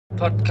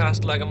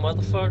Podcast like a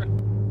motherfucker.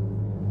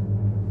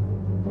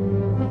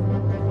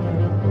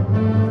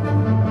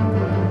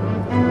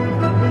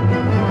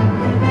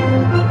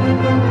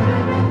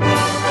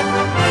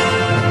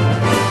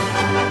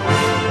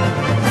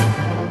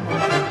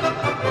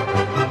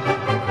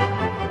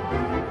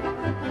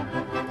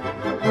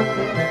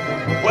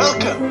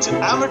 Welcome to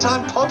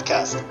Hammertime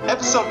Podcast,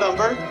 episode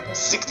number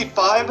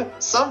 65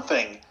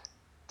 something,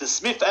 the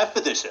Smith F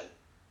edition.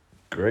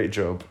 Great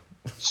job.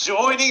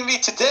 Joining me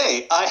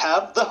today, I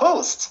have the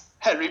host,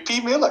 Henry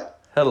P. Miller.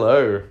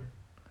 Hello.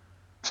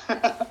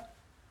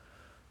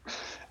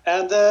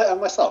 and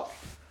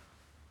myself,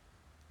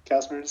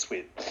 Casper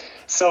Swede.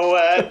 So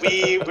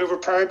we were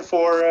prepared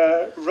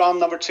for round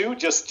number 2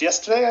 just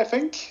yesterday, I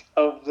think,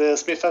 of the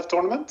Smith F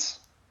tournament.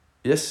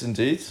 Yes,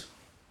 indeed.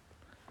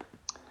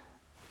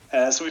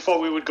 So we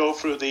thought we would go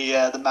through the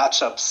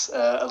matchups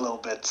a little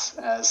bit.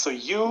 So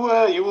you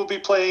will be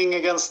playing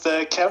against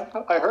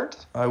Kev, I heard.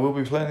 I will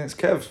be playing against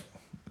Kev.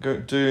 Gonna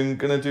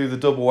do the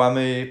double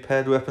whammy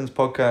paired weapons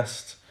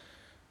podcast.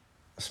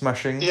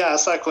 Smashing. Yeah,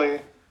 exactly.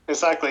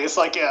 It's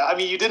like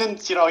you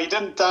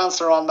didn't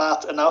dance around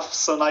Matt enough,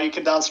 so now you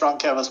can dance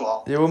around Kev as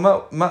well. Yeah,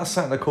 well, Matt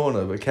sat in the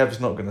corner, but Kev's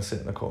not going to sit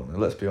in the corner.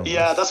 Let's be honest.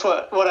 Yeah, that's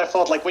what I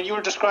thought. Like when you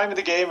were describing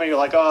the game, and you're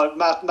like, "Oh,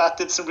 Matt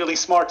did some really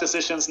smart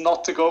decisions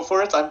not to go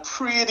for it." I'm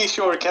pretty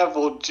sure Kev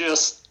will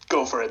just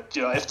go for it.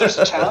 You know, if there's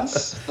a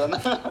chance, then.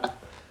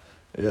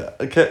 Yeah,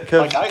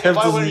 Kev. If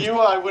I were you,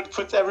 I would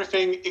put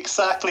everything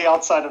exactly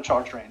outside of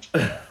charge range.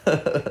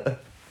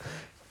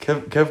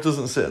 Kev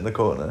doesn't sit in the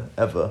corner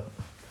ever.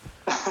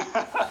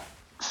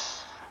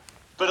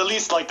 But at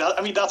least like that.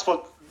 I mean, that's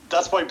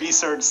why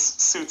B-Surge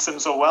suits him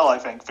so well, I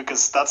think,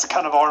 because that's the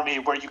kind of army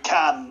where you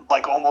can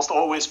like almost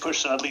always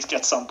push and at least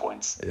get some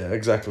points. Yeah,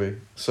 exactly.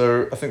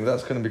 So I think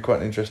that's going to be quite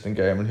an interesting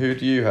game. And who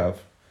do you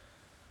have?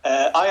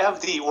 I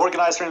have the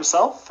organizer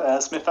himself,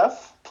 Smith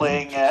F,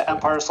 playing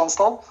Empire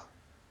Sunstall.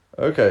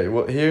 Okay,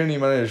 well, he only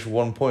managed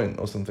 1 point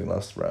or something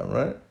last round,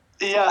 right?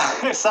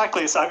 Yeah,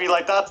 exactly. So I mean,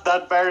 like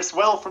that bears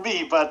well for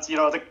me, but you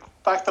know the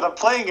fact that I'm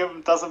playing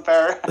him doesn't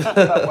bear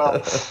that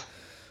well.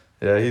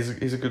 Yeah,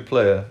 he's a good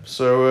player.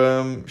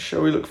 So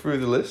shall we look through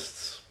the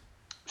lists?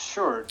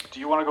 Sure. Do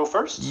you want to go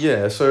first?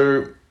 Yeah,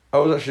 so I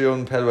was actually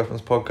on Paired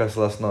Weapons podcast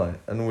last night,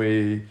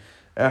 and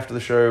after the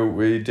show,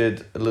 we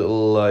did a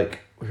little, like,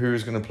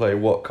 who's going to play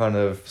what kind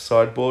of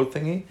sideboard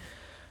thingy.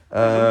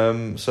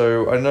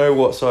 So I know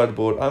what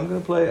sideboard I'm going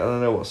to play, and I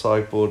know what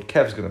sideboard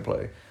Kev's going to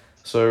play.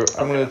 So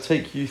I'm going to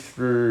take you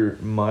through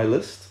my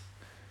list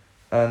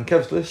and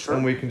Kev's list, Sure.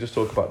 and we can just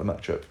talk about the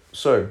matchup.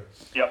 So,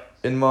 Yep.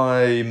 in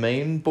my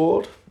main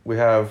board, we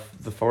have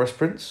the Forest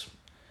Prince.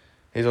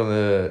 He's on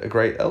a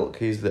Great Elk.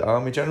 He's the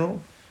army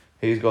general.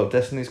 He's got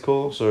Destiny's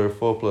Call, so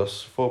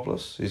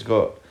 4+4+. He's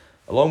got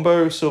a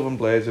longbow, Sylvan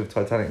Blades of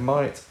Titanic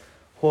Might,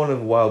 Horn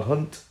of Wild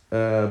Hunt,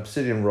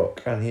 Obsidian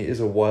Rock, and he is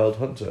a wild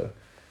hunter.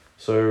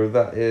 So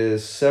that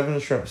is 7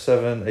 Strength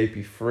 7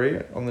 AP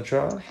 3 on the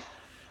charge.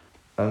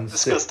 And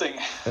Disgusting.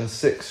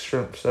 6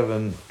 Strength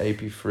 7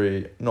 AP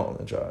 3 not on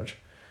the charge.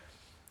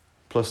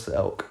 Plus the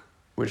Elk,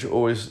 which is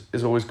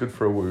always good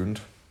for a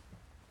wound.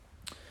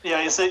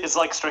 Yeah, it's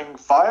like string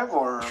 5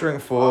 or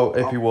Strength 4,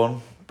 AP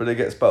 1, but it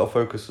gets battle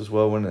focus as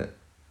well when it.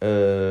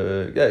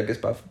 It gets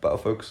battle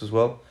focus as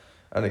well,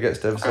 and it gets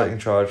devastating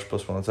charge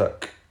 +1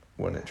 attack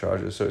when it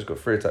charges. So it's got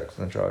 3 attacks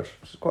in the charge,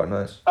 which is quite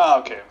nice. Oh,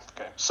 okay.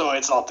 So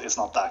it's not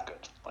that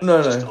good. Like,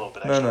 No, just a little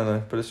bit extra.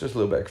 no, but it's just a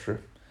little bit extra.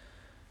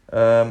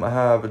 I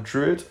have a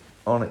druid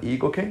on an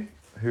Eagle King,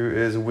 who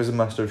is a wizard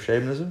master of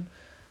shamanism.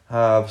 I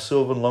have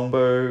Sylvan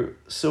Longbow,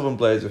 Sylvan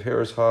Blades of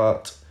Hero's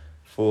Heart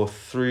for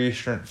 3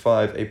 Strength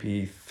 5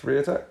 AP 3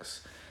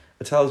 attacks,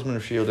 a Talisman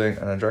of Shielding,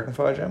 and a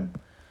Dragonfire Gem.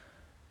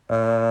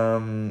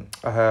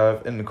 I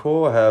have in the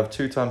core, I have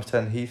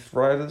 2x10 Heath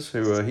Riders,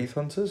 who are Heath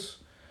Hunters.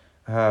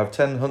 I have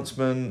 10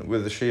 Huntsmen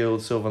with a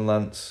shield, Sylvan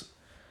Lance,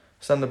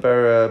 Standard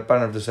Bearer,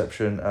 Banner of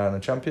Deception, and a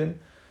champion.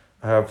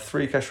 I have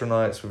 3 Kestrel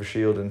Knights with a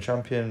shield and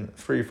champion,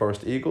 3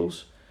 Forest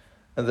Eagles.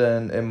 And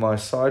then in my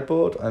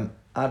sideboard, I'm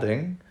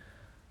adding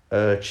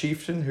a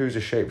Chieftain who's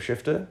a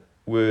shapeshifter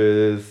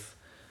with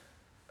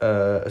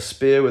a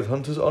spear with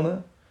Hunter's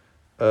Honor,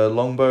 a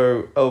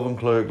longbow, Elven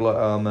Cloak, Light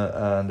Armor,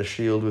 and a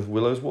shield with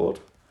Willow's Ward,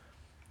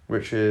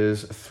 which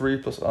is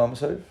 3+ armor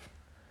save.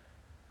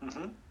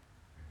 Mm-hmm.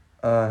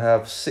 I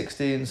have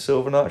 16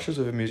 Sylvan Archers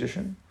with a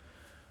Musician.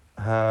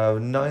 I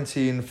have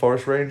 19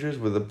 Forest Rangers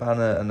with a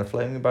banner and a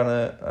Flaming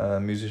Banner,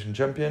 Musician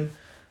Champion.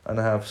 And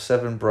I have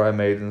 7 Briar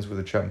Maidens with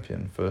a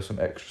Champion for some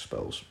extra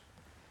spells.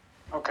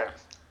 Okay.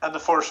 And the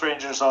Force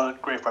Rangers are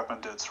great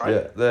weapon dudes, right?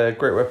 Yeah, they're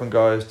great weapon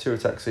guys, 2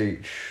 attacks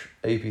each,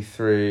 AP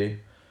 3,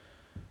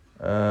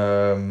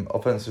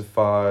 offensive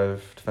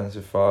 5,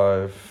 defensive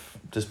 5,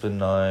 discipline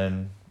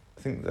 9.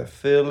 I think they're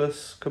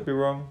fearless, could be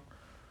wrong.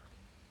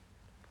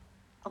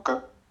 Okay.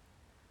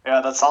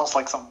 Yeah, that sounds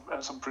like some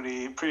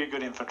pretty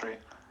good infantry.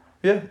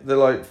 Yeah, they're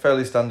like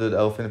fairly standard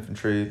elf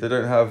infantry. They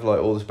don't have like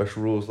all the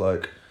special rules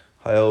like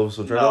high elves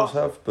or dread elves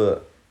have,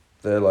 but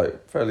they're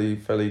like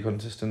fairly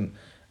consistent.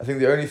 I think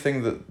the only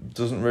thing that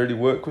doesn't really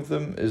work with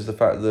them is the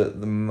fact that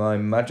my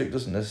magic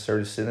doesn't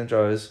necessarily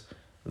synergize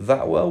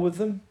that well with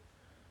them.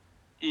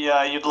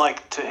 Yeah, you'd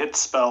like to hit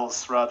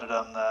spells rather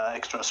than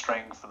extra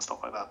strength and stuff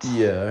like that.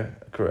 Yeah,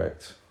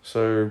 correct.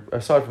 So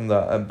aside from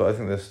that, but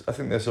I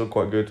think they're still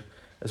quite good,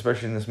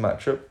 especially in this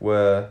matchup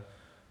where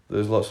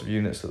there's lots of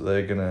units that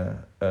they're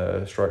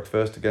gonna strike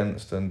first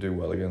against and do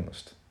well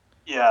against.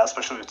 Yeah,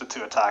 especially with the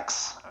 2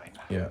 attacks. I mean.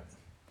 Yeah.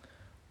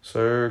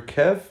 So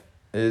Kev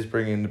is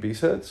bringing the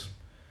beast heads,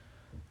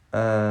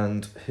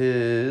 and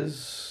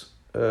his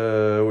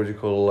what do you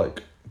call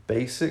like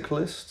basic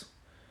list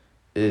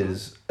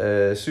is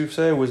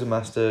Soothsayer,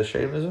 Wizardmaster,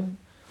 Shamanism,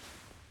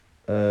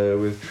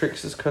 with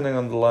Trickster's Cunning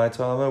on the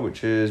light armor,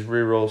 which is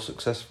reroll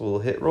successful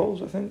hit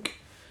rolls, I think.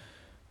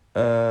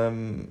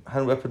 Hand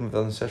weapon with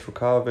ancestral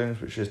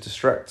carvings, which is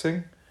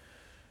distracting,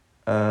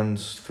 and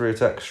 3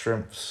 attack,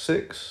 strength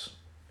 6.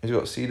 He's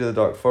got Seed of the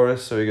Dark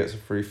Forest, so he gets a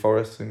free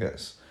forest and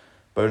gets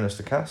bonus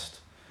to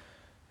cast.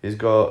 He's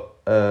got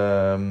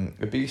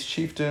a Beast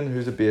Chieftain,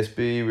 who's a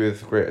BSB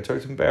with Greater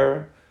Totem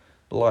Bearer,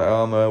 light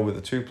armor with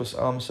a 2+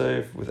 armor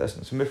save with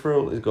Essence of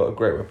Mithril. He's got a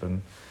great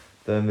weapon.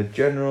 Then the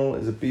General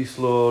is a Beast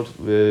Lord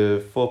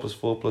with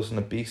 4+4+ and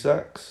a Beast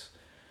Axe.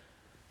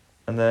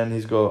 And then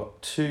he's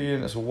got 2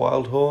 units of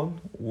Wild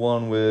Horn,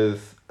 one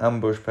with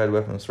Ambush, Paired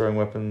Weapons, Throwing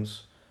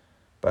Weapons,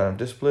 Ban of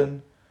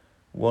Discipline,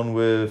 one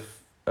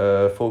with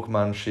Full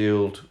Command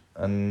Shield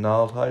and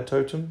Gnarled Hide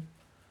Totem.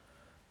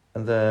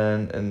 And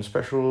then in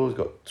Special, he's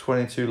got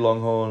 22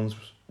 Longhorns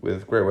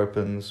with Great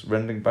Weapons,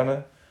 Rending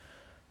Banner,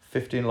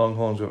 15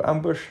 Longhorns with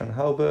Ambush and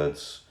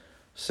Halberds,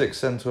 6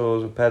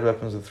 Centaurs with Paired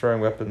Weapons and Throwing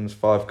Weapons,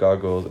 5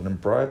 Gargoyles and a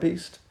Briar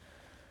Beast.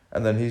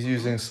 And then he's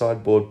using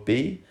sideboard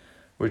B,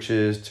 which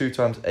is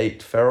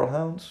 2x8 Feral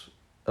Hounds,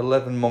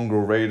 11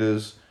 Mongrel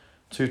Raiders,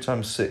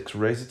 2x6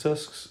 Razor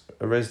Tusks,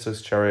 a Razor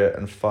Tusk Chariot,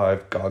 and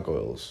 5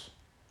 Gargoyles.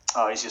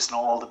 Oh, he's using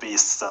all the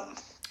beasts then.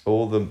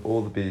 All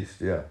the beasts,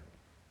 yeah.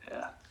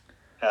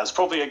 Yeah, it's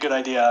probably a good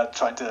idea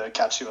trying to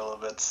catch you a little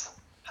bit.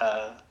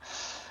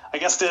 I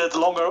guess the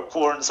longer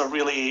horns are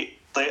really...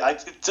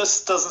 it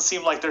just doesn't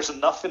seem like there's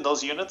enough in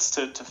those units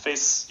to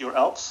face your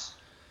elves.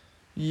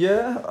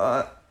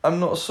 Yeah, I'm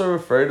not so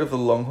afraid of the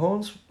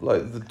Longhorns.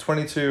 Like, the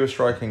 22 are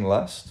striking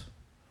last.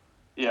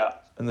 Yeah.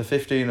 And the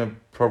 15 are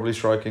probably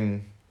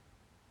striking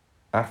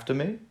after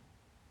me.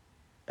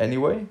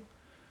 Anyway.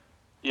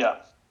 Yeah.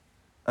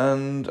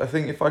 And I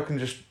think if I can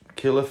just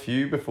kill a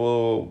few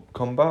before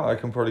combat, I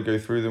can probably go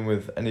through them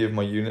with any of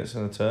my units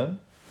in a turn.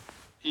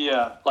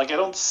 Yeah, like I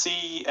don't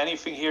see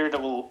anything here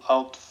that will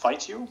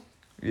outfight you.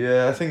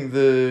 Yeah, I think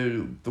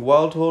the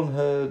Wildhorn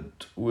herd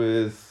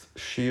with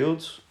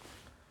shields.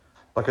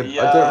 Like I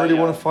don't really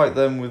want to fight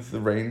them with the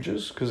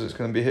Rangers because it's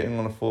going to be hitting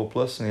on a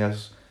 4+ and he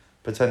has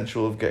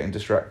potential of getting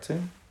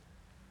distracting.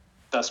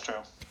 That's true.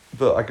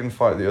 But I can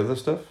fight the other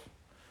stuff.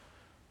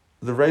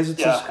 The Razor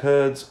Tusk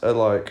herds are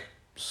like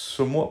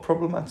somewhat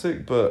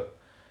problematic, but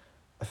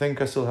I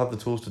think I still have the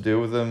tools to deal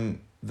with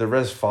them. The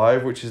Res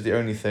 5, which is the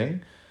only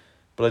thing,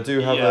 but I do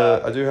have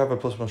a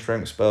 +1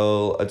 strength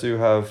spell. I do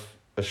have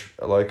a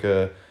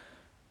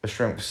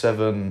strength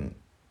 7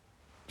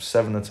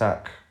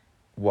 attack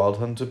Wild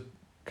Hunter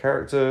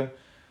character.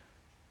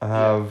 I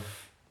have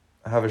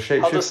a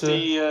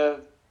shapeshifter.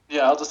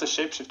 How does the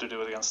shapeshifter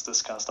do against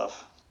this kind of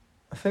stuff?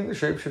 I think the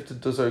shapeshifter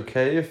does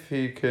okay if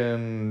he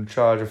can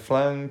charge a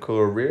flank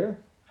or a rear.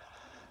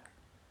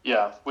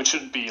 Yeah, which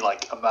shouldn't be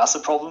like a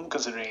massive problem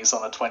considering he's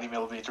on a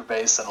 20mm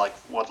base and like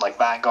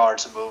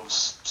vanguards and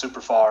moves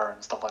super far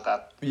and stuff like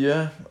that.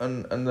 Yeah,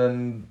 and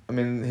then I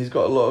mean he's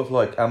got a lot of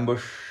like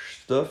ambush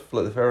stuff,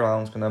 like the Feral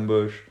Hounds can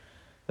ambush,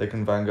 they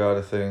can vanguard.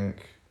 I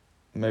think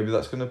maybe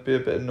that's gonna be a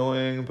bit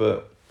annoying,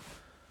 but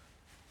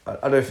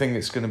I don't think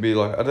it's gonna be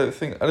like I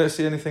don't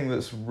see anything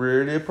that's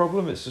really a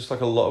problem. It's just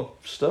like a lot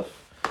of stuff.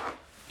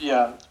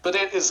 Yeah, but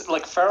it is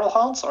like Feral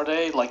Hounds. Are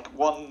they like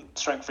 1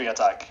 strength 3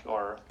 attack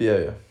or?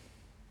 Yeah.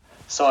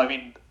 So I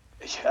mean,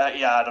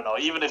 I don't know.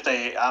 Even if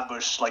they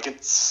ambush, like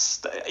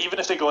even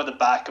if they go in the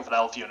back of an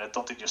elf unit,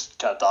 don't they just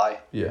kind of die?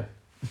 Yeah.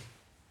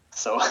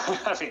 So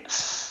I mean.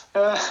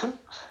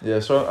 Yeah.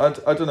 So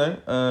I don't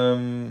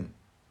know.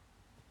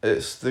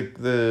 It's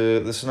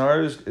the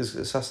scenario is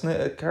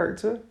assassinate a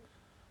character.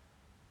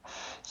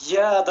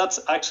 Yeah, that's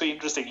actually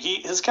interesting.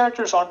 His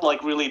characters aren't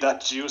like really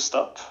that juiced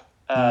up.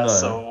 No.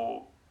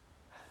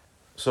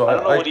 So I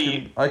don't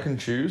know I can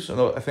choose, and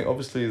I think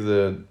obviously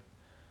the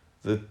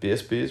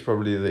BSB is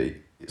probably the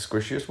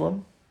squishiest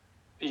one.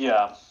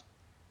 Yeah.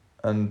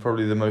 And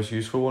probably the most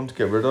useful one to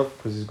get rid of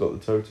because he's got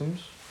the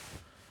totems.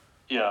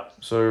 Yeah.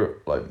 So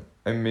like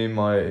I mean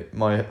my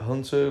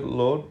Hunter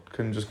Lord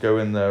can just go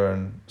in there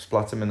and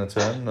splat him in a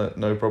turn,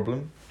 no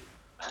problem.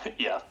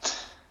 Yeah.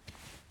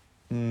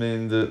 I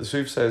mean the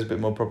Soothsayer is a bit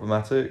more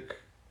problematic,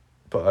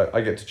 but I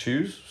get to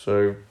choose,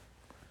 so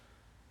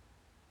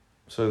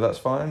that's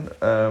fine.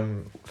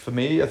 For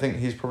me, I think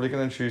he's probably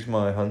going to choose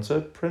my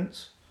Hunter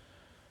Prince,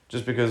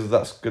 just because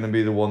that's going to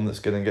be the one that's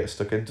going to get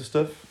stuck into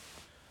stuff.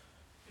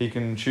 He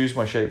can choose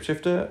my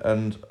Shapeshifter,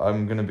 and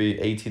I'm going to be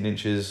 18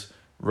 inches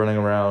running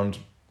around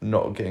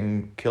not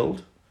getting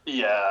killed.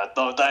 Yeah,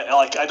 no, that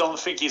like I don't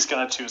think he's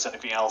gonna choose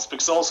anything else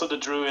because also the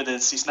druid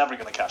he's never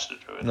gonna catch the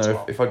druid. No, as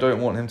well. if I don't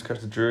want him to catch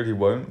the druid, he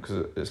won't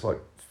because it's like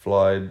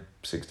fly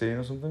 16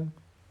 or something.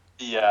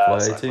 Yeah, Fly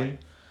exactly. 18.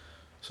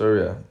 So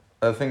yeah,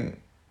 I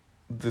think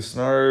the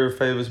scenario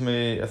favors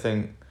me. I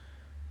think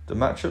the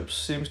matchup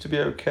seems to be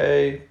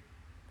okay.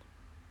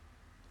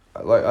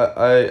 Like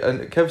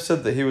and Kev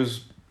said that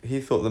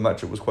he thought the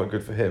matchup was quite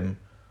good for him.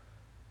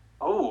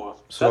 Oh,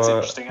 So that's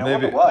interesting. I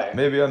wonder maybe why.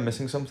 maybe I'm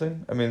missing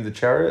something. I mean, the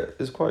chariot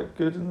is quite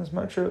good in this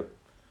matchup.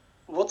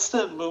 What's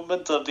the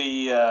movement of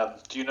the?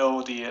 Do you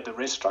know the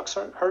race trucks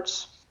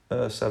hertz?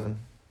 7.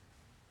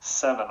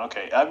 7.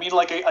 Okay. I mean,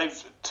 like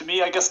I've to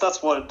me, I guess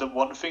that's what the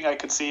one thing I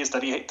could see is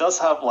that he does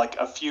have like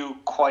a few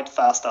quite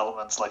fast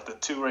elements, like the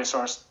 2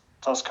 racers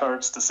tusk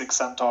hertz, the 6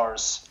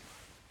 centaurs,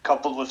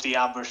 coupled with the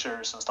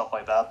ambushers and stuff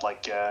like that.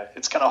 Like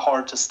it's kind of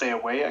hard to stay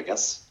away, I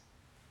guess.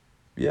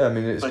 Yeah, I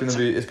mean it's But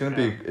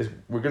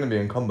we're gonna be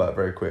in combat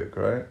very quick,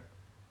 right?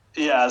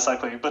 Yeah,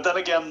 exactly. But then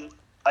again,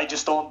 I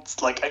just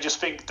don't like. I just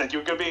think that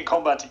you're gonna be in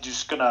combat. You're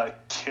just gonna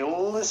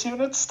kill these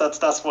units.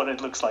 That's what it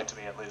looks like to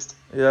me, at least.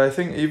 Yeah, I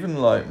think even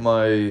like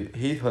my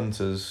Heath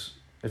Hunters,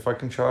 if I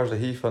can charge the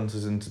Heath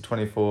Hunters into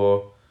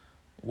 24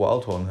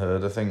 Wildhorn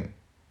Herd, I think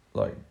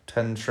like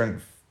 10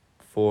 strength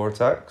 4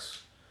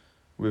 attacks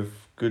with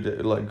good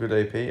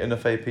AP,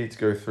 enough AP to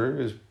go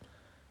through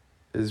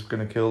is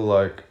gonna kill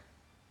like,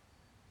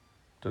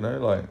 don't know,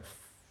 like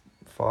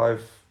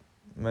 5,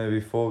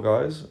 maybe 4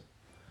 guys.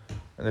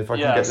 And if I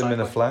can get them in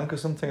a flank or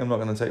something, I'm not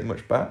gonna take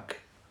much back.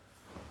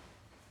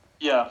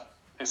 Yeah,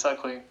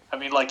 exactly. I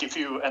mean, like if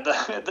you and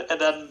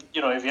then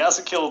you know if he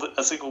hasn't killed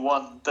a single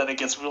one, then it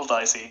gets real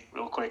dicey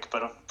real quick.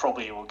 But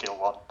probably you will kill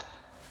one.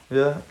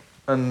 Yeah,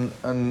 and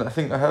I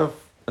think I have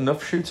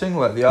enough shooting.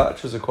 Like the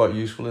archers are quite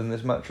useful in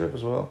this matchup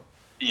as well.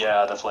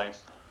 Yeah, definitely.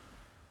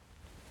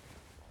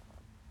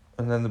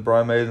 And then the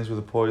Briar Maidens with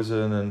the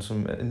poison and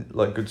some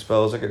like good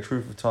spells. I get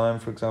Truth of Time,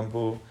 for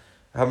example.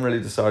 I haven't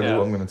really decided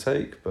what I'm going to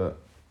take, but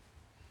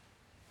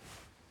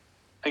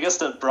I guess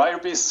the Briar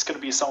Beast is going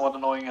to be somewhat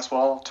annoying as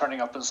well,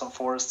 turning up in some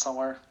forest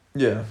somewhere.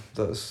 Yeah,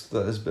 that is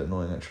a bit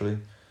annoying actually.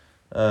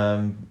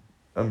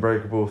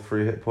 Unbreakable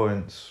 3 hit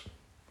points.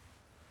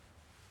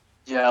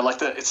 Yeah, like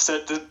the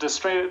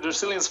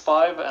Resilience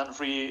 5 and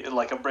 3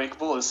 like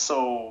Unbreakable is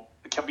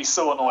it can be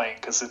so annoying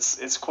because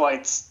it's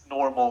quite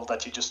normal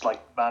that you just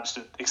like manage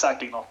to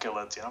exactly not kill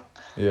it, you know.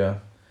 Yeah,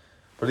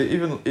 but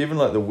even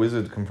like the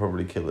wizard can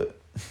probably kill it.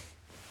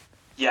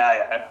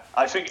 Yeah.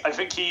 I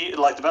think he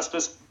like the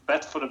best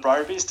bet for the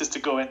Briar Beast is to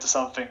go into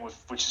something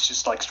which is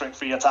just like strength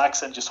 3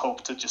 attacks and just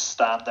hope to just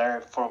stand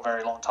there for a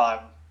very long time,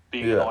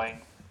 being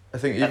annoying. I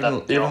think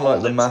then, even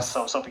like the math.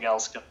 So something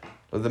else can.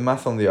 The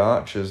math on the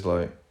archers,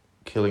 like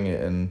killing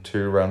it in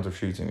 2 rounds of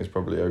shooting, is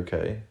probably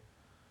okay.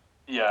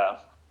 Yeah.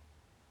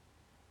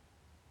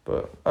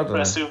 But I don't know.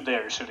 I assume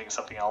they're shooting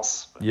something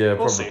else. Yeah,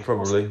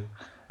 probably.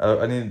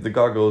 I need the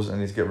gargoyles. I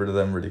need to get rid of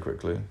them really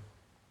quickly.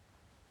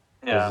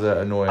 Yeah,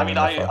 they're annoying. I mean,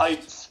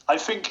 I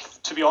think,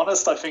 to be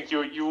honest, I think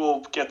you will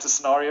get the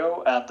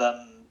scenario, and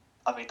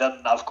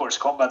then of course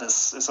combat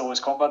is always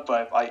combat,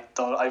 but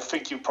I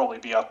think you'll probably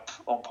be up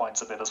on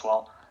points a bit as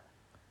well.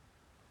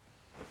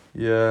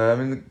 Yeah, I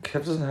mean,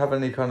 Kev doesn't have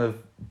any kind of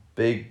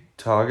big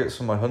targets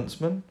for my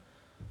huntsman.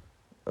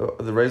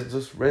 The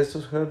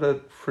Razortusk Herd are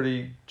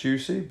pretty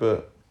juicy,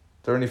 but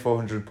they're only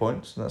 400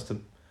 points, and that's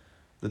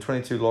the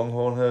 22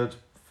 Longhorn Herd,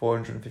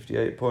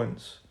 458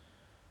 points.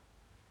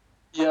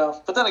 Yeah,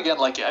 but then again,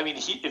 like I mean,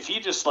 if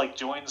he just like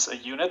joins a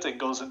unit and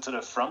goes into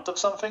the front of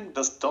something,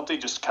 don't they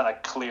just kind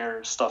of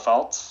clear stuff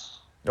out?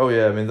 Oh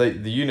yeah, I mean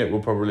the unit will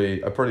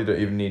I probably don't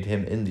even need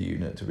him in the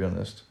unit, to be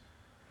honest.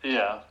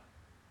 Yeah.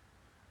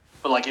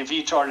 But like if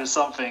he charges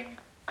something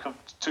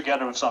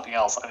together with something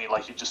else, I mean,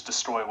 like you just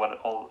destroy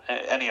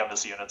any of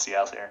his units he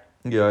has here.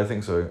 Yeah, I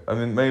think so. I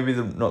mean, maybe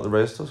not the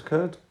Razortusk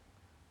Herd,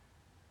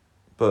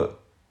 but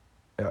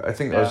yeah, I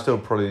think I'll still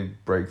probably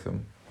break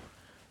them.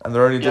 And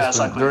they're only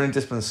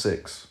discipline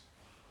 6.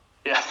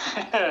 Yeah,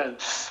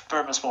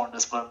 Permaspawn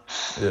discipline.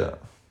 Yeah,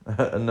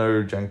 and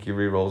no janky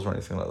rerolls or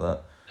anything like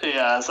that.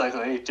 Yeah,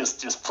 exactly.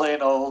 Just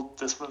plain old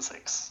discipline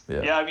 6.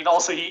 Yeah. I mean,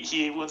 also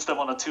he wins them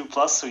on a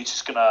 2+, so he's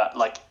just gonna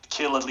like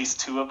kill at least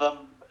 2 of them,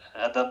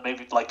 and then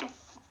maybe like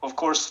of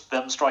course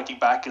them striking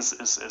back is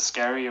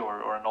scary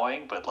or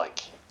annoying, but like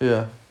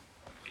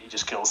he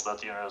just kills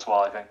that unit as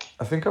well.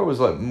 I think I was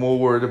like more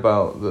worried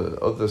about the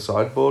other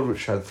sideboard,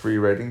 which had 3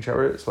 raiding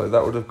chariots. Like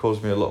that would have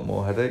caused me a lot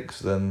more headaches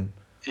than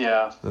the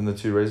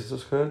 2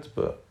 Razortusk Herds,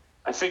 but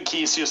I think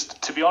he's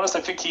just, to be honest,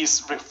 I think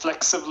he's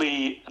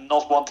reflexively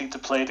not wanting to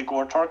play the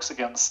Gortarks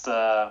against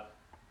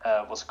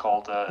what's it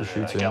called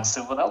against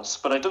Sylvan Elves.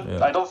 But I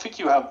don't think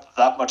you have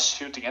that much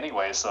shooting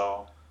anyway.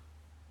 So.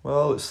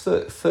 Well, it's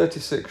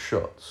 36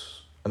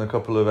 shots and a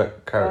couple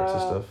of character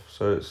stuff,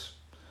 so it's.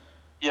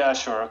 Yeah,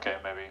 sure, okay,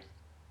 maybe.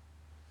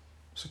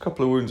 It's a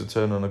couple of wounds a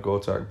turn on a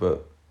Gortak,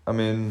 but I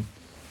mean,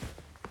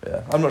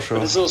 yeah, I'm not sure.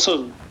 But it's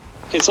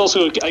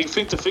also I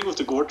think the thing with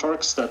the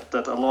Gortarks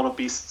that a lot of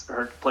Beast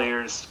Herd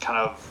players kind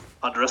of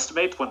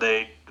underestimate when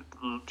they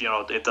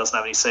it doesn't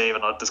have any save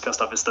and all this kind of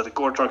stuff, is that the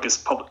Gortark is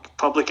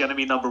public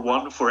enemy number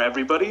one for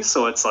everybody.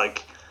 So it's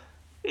like,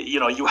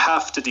 you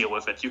have to deal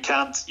with it. You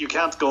can't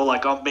go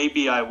like, oh,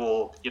 maybe I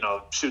will,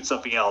 shoot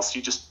something else.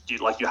 You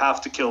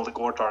have to kill the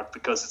Gortark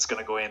because it's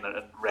going to go in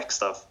and wreck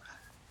stuff.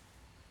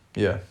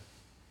 Yeah,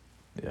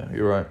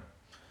 you're right.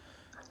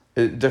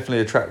 It definitely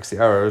attracts the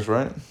arrows,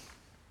 right?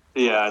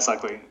 Yeah,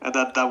 exactly, and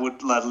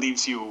that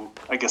leaves you,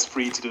 I guess,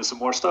 free to do some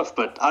more stuff.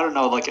 But I don't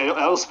know. Like, I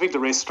also think the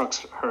Race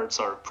Trucks herds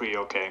are pretty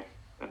okay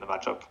in the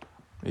matchup.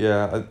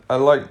 Yeah, I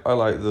like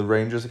the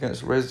Rangers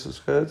against the Razor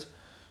herds.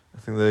 I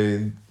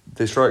think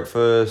they strike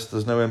first.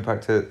 There's no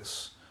impact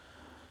hits.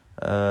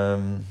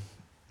 Yeah,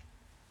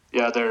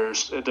 they're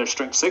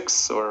strength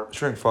 6 or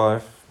strength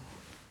 5.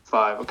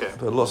 5, okay.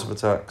 But lots of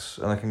attacks,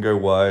 and I can go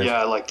wide.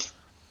 Yeah, like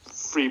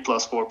 3 +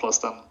 4 +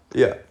 10.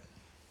 Yeah.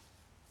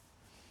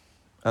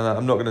 And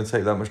I'm not going to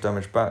take that much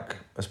damage back,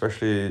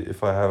 especially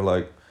if I have,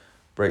 like,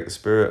 Break the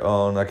Spirit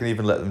on. I can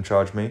even let them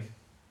charge me.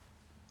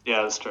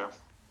 Yeah, that's true.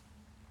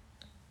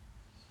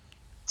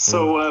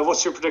 So,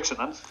 what's your prediction,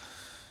 then?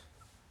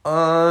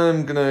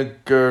 I'm going to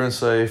go and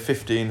say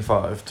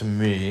 15-5 to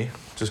me,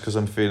 just because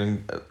I'm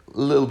feeling a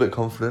little bit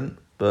confident,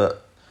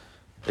 but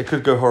it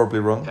could go horribly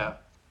wrong. Yeah.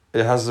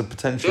 It has the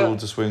potential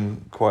to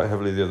swing quite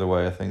heavily the other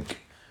way, I think.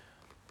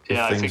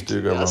 Yeah, I think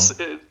do go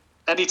wrong.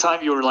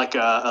 Anytime you're like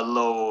a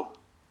low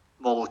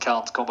model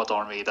count combat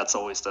army, that's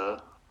always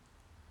the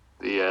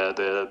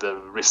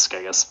risk,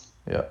 I guess.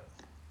 Yeah.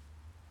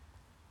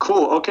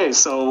 Cool. Okay,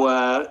 so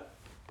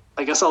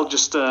I guess I'll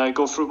just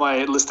go through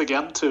my list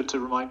again to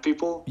remind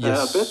people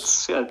a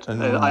bit.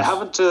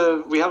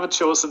 Yeah, we haven't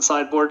chosen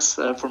sideboards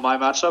for my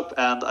matchup,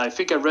 and I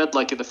think I read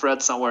like in the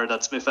thread somewhere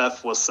that Smith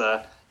F was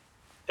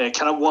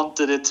kind of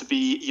wanted it to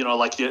be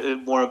like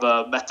more of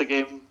a meta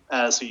game,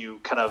 so you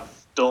kind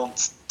of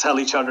don't tell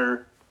each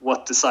other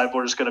what the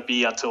sideboard is going to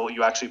be until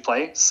you actually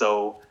play.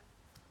 So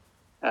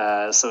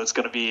it's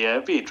going to be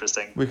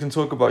interesting. We can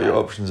talk about your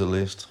options at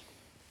least.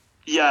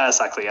 Yeah,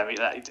 exactly. I mean,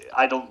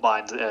 I don't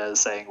mind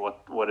saying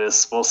what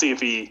is. We'll see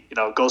if he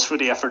goes through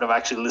the effort of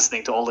actually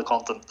listening to all the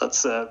content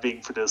that's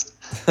being produced.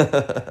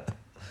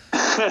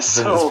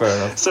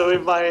 So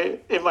in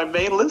my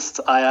main list,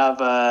 I have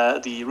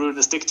the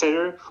Ruinous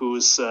Dictator,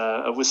 who's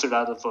a wizard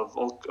out of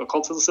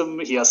occultism.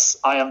 He has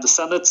I Am the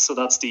Senate, so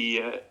that's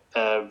the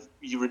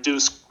you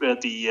reduce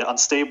the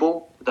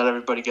unstable that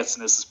everybody gets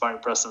in his Inspiring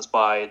Presence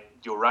by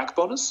your rank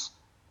bonus.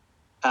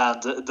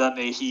 And then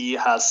he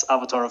has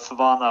Avatar of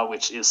Favana,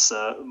 which is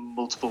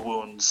multiple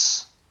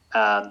wounds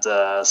and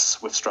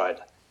swift stride.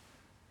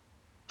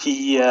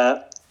 He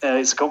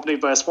is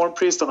accompanied by a Sworn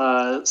Priest on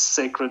a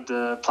sacred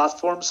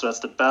platform, so that's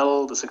the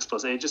Bell, the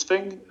 6+ Aegis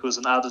thing, who's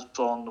an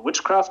added-on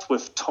Witchcraft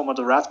with Toma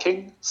the Rat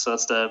King, so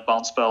that's the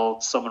bounce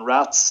spell, summon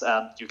rats,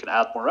 and you can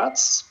add more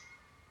rats.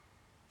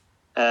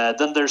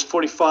 Then there's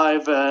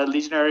 45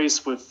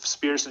 Legionaries with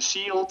Spears and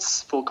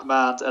Shields, full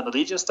command, and a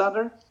Legion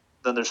Standard.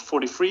 Then there's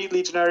 43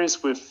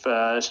 Legionaries with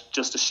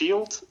just a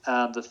shield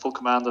and a full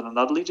command and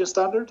another Legion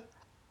Standard.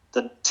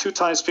 Then 2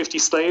 times 50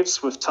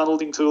 Slaves with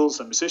Tunneling Tools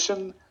and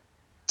Musician.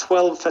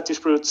 12 Fetish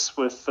Brutes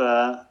with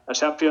a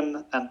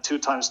Champion, and 2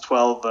 times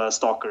 12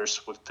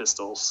 Stalkers with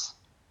Pistols.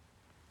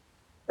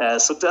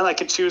 So then I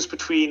can choose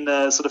between...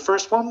 so the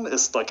first one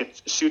is like a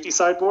shooty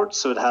sideboard,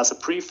 so it has a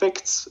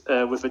prefix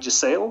with a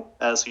Giselle.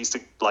 So he's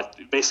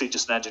basically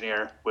just an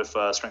engineer with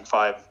strength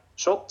 5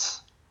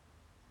 shot.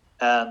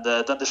 And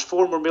then there's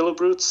 4 more Miller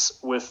Brutes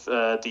with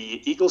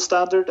the Eagle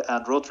Standard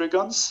and Rotary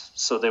Guns.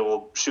 So they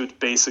will shoot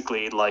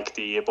basically like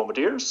the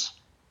Bombardiers.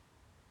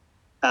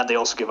 And they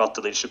also give out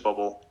the Leadership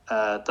Bubble.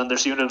 Then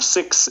there's a unit of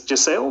 6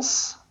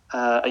 Giselles,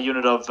 a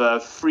unit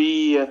of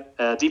 3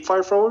 Deep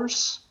Fire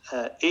Throwers,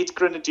 8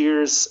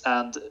 Grenadiers,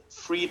 and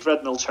 3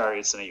 Dreadnought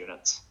Chariots in a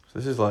unit. So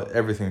this is like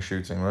everything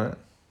shooting, right?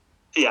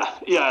 Yeah,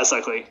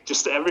 exactly.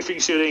 Just everything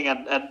shooting,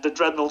 and the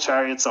Dreadnought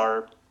Chariots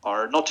are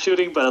not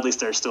shooting, but at least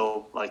they're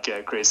still like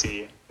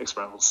crazy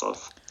experimental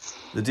stuff.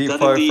 The Deep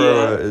Fire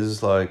Thrower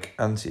is like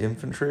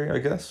anti-infantry, I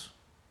guess?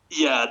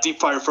 Yeah, Deep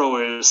Fire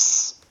Thrower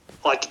is...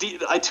 Like,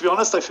 to be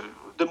honest,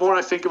 the more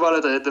I think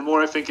about it, the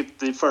more I think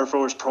the Fire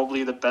Thrower is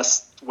probably the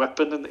best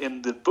weapon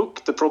in the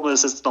book. The problem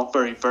is it's not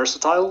very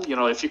versatile.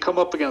 If you come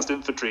up against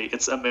infantry,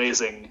 it's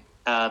amazing.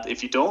 And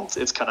if you don't,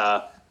 it's kind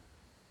of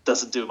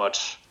doesn't do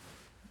much.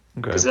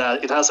 Because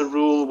it has a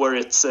rule where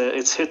its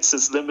hits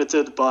is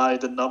limited by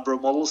the number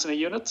of models in a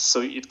unit,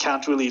 so it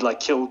can't really like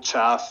kill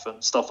chaff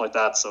and stuff like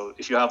that. So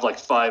if you have like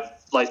 5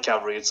 light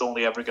cavalry, it's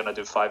only ever going to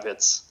do 5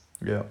 hits.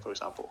 Yeah. For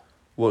example.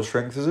 What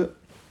strength is it?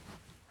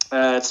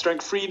 It's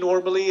strength 3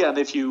 normally, and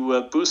if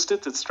you boost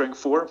it, it's strength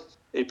 4,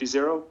 AP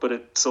 0, but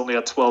it's only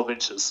at 12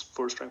 inches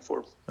for strength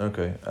 4.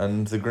 Okay,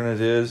 and the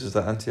Grenadiers, is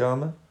that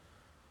anti-armor?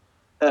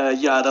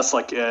 Yeah, that's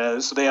like...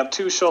 so they have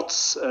 2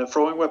 shots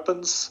throwing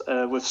weapons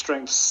with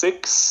strength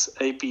 6,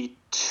 AP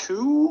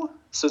 2,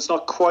 so it's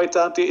not quite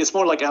anti... It's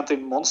more like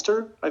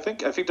anti-monster, I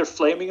think. I think they're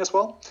flaming as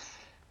well.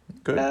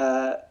 Good.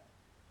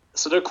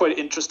 So they're quite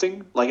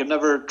interesting. Like, I've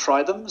never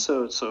tried them,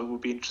 so it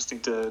would be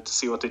interesting to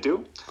see what they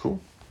do. Cool.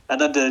 And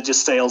then the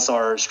just sales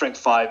are strength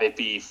 5,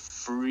 AP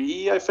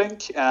 3, I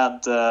think.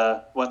 And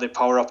when they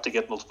power up, they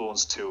get multiple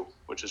wounds 2,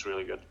 which is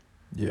really good.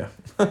 Yeah.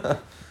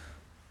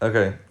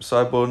 Okay,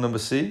 sideboard number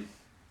C.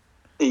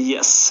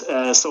 Yes.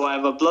 So I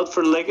have a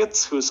Bloodfur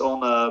Legate who's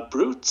on a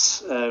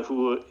Brute,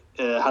 who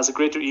has a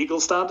Greater Eagle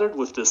standard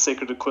with the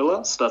Sacred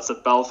Aquila. So that's a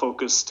battle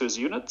focus to his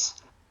unit.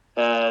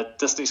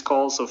 Destiny's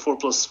Call, so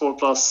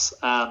 4+4+,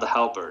 and the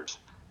Halberd.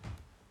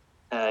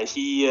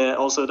 He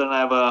also then I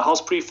have a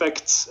House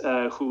Prefect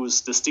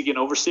who's the Stygian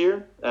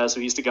Overseer. So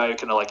he's the guy who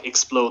can like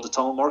explode the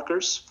tunnel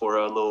markers for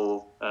a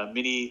little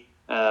mini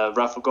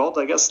Wrath of God,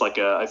 I guess. Like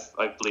I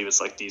believe it's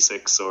like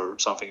D6 or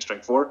something,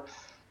 strength 4.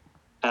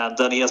 And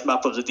then he has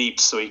Map of the Deep,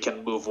 so he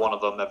can move one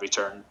of them every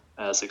turn,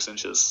 6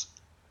 inches.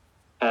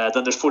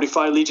 Then there's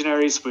 45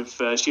 Legionaries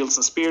with shields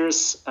and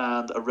spears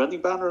and a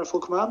Rending Banner at full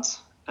command.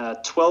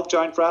 12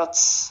 Giant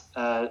Rats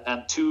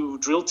and 2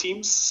 drill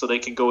teams, so they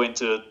can go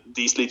into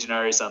these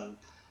Legionaries and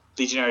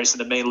Legionaries in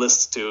the main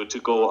list to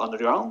go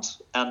underground.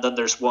 And then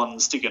there's 1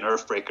 Stygian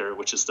Earthbreaker,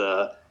 which is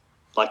the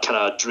like kind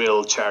of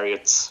drill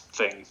chariot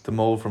thing. The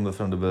mole from the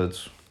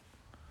Thunderbirds.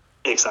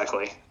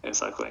 Exactly.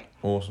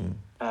 Awesome.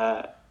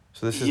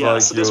 So this is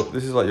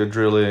this is like your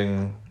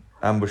drilling,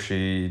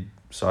 ambushy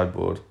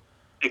sideboard.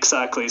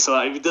 Exactly.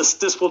 So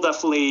this will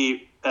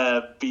definitely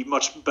be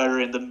much better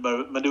in the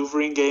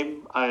maneuvering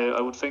game, I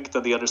would think,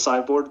 than the other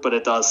sideboard, but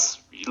it does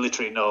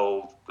literally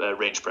no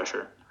range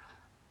pressure.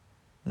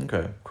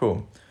 Okay,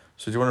 cool.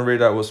 So do you want to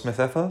read out what Smith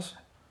F has?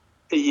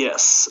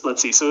 Yes,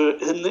 let's see. So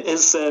in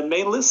his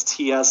main list,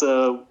 he has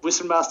a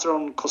Wizard Master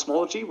on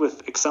Cosmology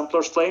with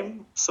Exemplar's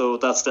Flame. So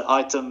that's the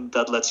item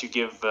that lets you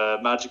give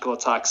magical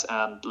attacks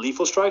and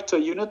lethal strike to a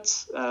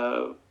unit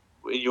in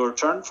your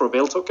turn for a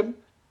Veil token.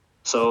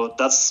 So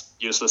that's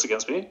useless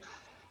against me.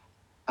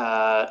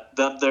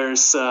 Then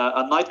there's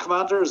a Knight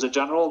Commander as a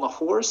general on a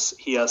horse.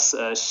 He has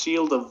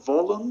Shield of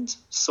Volund.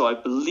 So I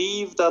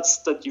believe that's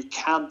that you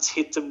can't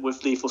hit him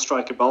with lethal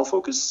strike or battle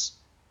focus.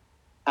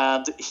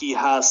 And he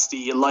has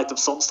the Light of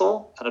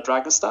Sunstall and a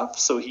Dragon Staff,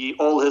 so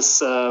all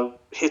his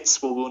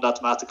hits will wound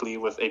automatically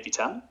with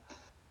AP10.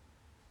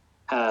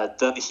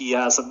 Then he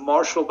has a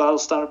Martial Battle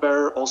Standard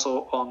Bearer,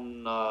 also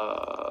on...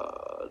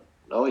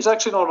 no, he's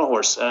actually not on a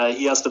horse.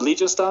 He has the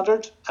Legion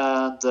Standard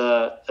and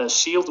a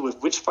Shield with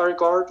Witchfire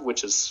Guard,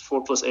 which is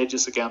 4+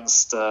 Aegis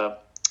against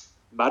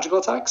magical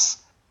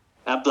attacks,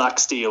 and Black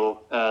Steel,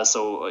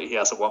 so he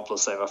has a 1+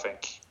 save, I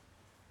think.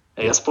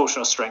 He has Potion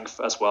of Strength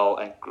as well,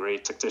 and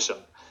Great Tactician.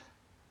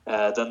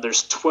 Then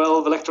there's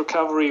 12 Electro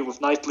Cavalry with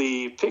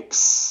Knightly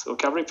picks, or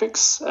Cavalry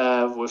picks,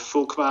 with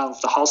full command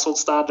of the Household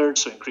Standard,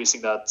 so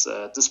increasing that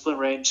discipline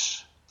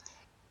range.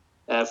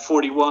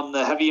 41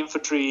 Heavy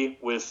Infantry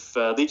with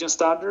Legion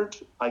Standard.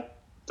 I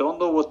don't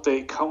know what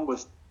they come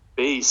with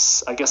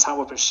base. I guess Hand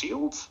Weapon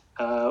Shield,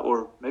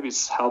 or maybe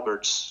it's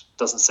Halberds,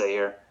 doesn't say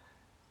here.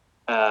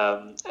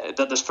 Then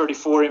there's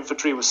 34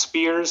 Infantry with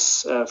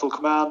Spears, full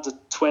command,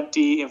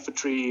 20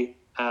 Infantry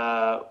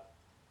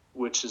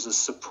which is a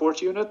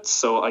support unit,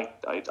 so I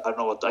don't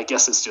know what, I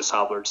guess it's just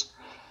halberds.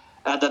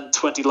 And then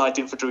 20 light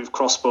infantry with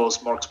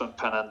crossbows, marksman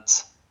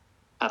pennant,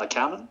 and a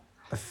cannon.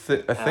 I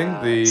think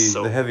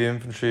the heavy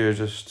infantry are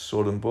just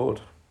sword and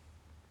board.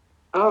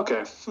 Oh,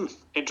 okay,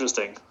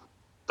 interesting.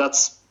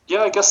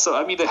 I guess so.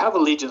 I mean, they have a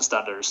Legion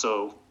standard,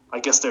 so I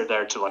guess they're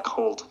there to like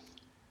hold.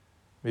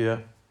 Yeah.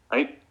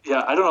 I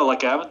don't know.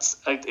 Like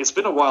it's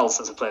been a while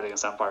since I played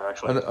against Empire.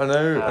 Actually,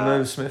 I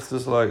know Smith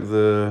does like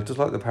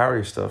the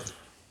parry stuff.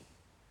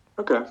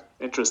 Okay,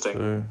 interesting.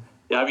 So...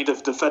 Yeah, I mean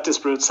the Fetish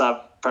Brutes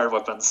have parry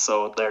weapons,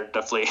 so they're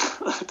definitely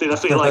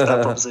like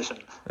that proposition.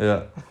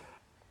 Yeah.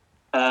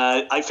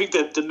 I think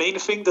that the main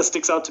thing that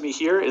sticks out to me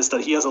here is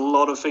that he has a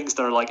lot of things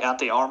that are like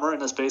anti-armor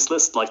in his base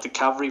list, like the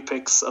cavalry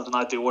picks of the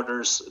Knightly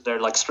Orders. They're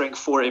like strength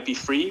 4 AP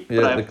 3,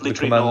 but I have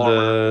literally no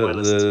armor on my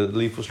list. The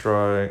lethal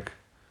strike.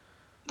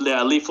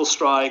 Yeah, lethal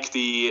strike,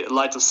 the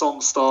Light of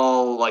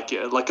Sunstall, like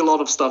a lot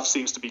of stuff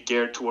seems to be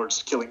geared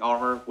towards killing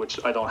armor, which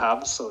I don't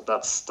have, so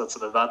that's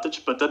an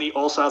advantage. But then he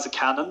also has a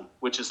cannon,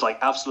 which is like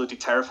absolutely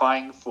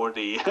terrifying for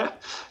the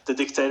the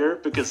dictator,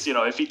 because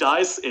if he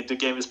dies, the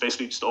game is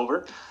basically just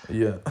over.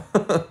 Yeah.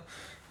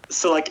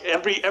 So like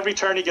every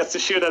turn he gets to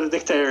shoot at a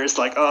dictator, it's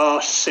like,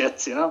 oh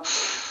shit,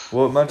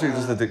 What magic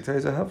does the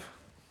dictator have?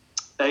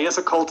 He has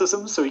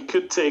occultism, so he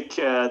could take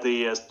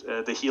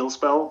the heal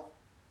spell.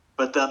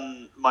 But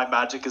then my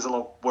magic is a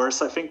lot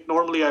worse. I think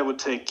normally I would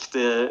take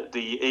the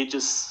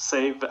Aegis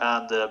save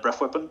and the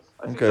breath weapon.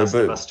 I think that's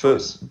the best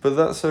choice. But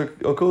that's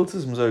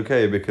occultism's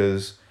okay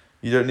because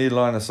you don't need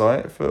line of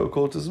sight for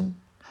occultism.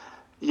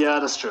 Yeah,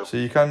 that's true. So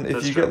you can,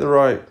 if you get the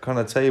right kind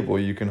of table,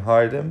 you can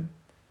hide him.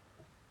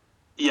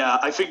 Yeah,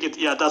 I think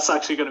that's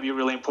actually going to be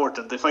really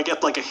important. If I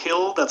get like a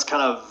hill that's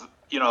kind of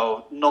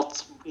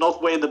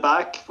not way in the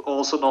back,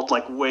 also not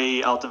like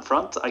way out in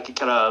front, I can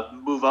kind of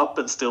move up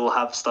and still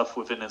have stuff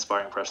within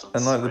Inspiring Presence.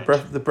 And like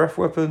the breath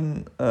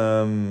weapon,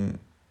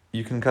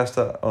 you can cast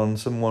that on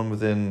someone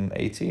within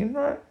 18,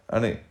 right?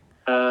 And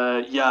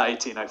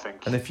 18, I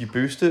think. And if you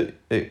boost it,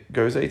 it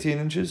goes 18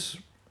 inches.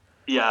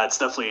 Yeah, it's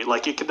definitely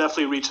like it can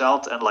definitely reach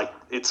out and like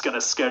it's gonna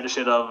scare the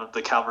shit out of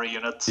the cavalry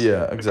units.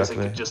 Yeah, Because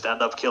exactly. it could just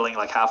end up killing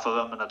like half of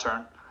them in a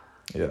turn.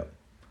 Yeah.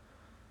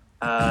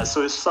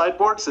 So his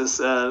sideboards is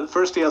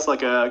first he has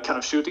like a kind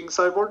of shooting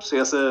sideboard. So he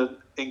has a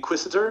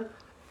Inquisitor,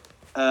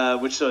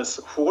 which is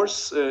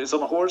horse. Is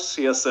on a horse.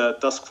 He has a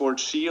Duskforge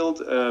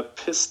shield,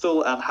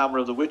 pistol, and Hammer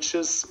of the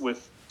Witches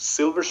with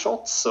silver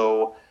shots.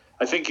 So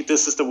I think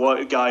this is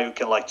the guy who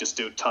can like just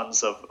do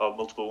tons of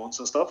multiple wounds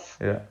and stuff.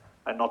 Yeah.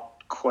 I'm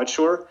not quite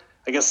sure.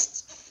 I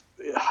guess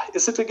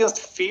is it against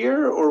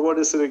fear or what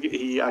is it?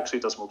 He actually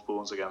does multiple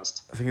wounds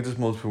against. I think it does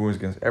multiple wounds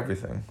against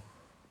everything.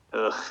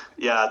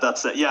 Yeah,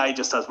 that's it. Yeah, he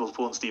just has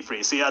multiple wounds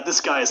D3. So yeah, this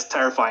guy is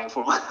terrifying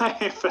for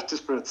my Fetish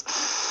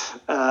Brutes.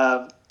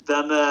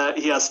 Then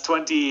he has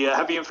 20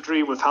 heavy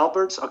infantry with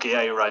halberds. Okay,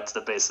 yeah, you're right.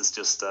 The base is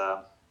just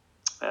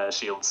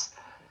shields.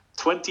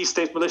 20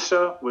 state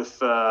militia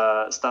with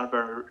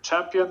Standard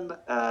Champion.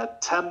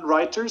 10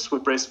 Reiters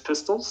with brazen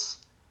pistols.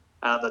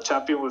 And a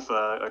champion with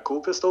a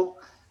cool pistol.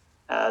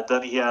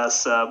 Then he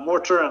has a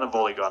mortar and a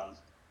volley gun.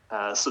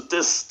 So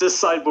this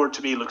sideboard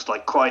to me looks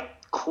like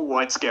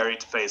quite scary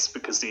to face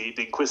because the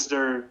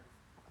Inquisitor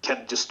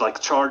can just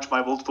like charge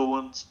my multiple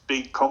wounds,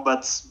 big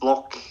combats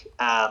block,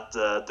 and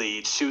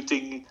the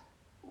shooting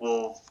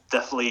will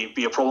definitely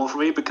be a problem for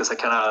me because I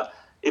kind of,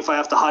 if I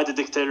have to hide the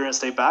Dictator and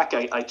stay back,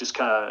 I just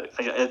kind of,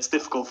 it's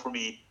difficult for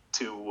me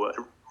to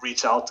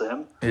reach out to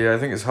him. Yeah, I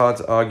think it's hard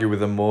to argue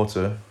with a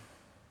mortar.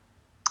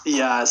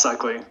 Yeah,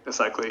 exactly.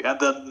 And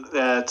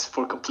then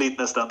for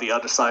completeness, then the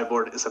other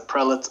sideboard is a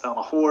Prelate on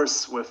a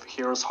horse with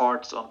Hero's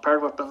Heart on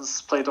paired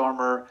weapons, plate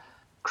armor,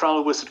 Crown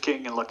of Wizard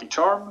King and Lucky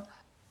Charm,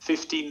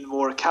 15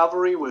 more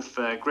cavalry with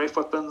Grave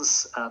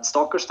Weapons and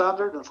Stalker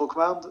Standard in full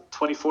command,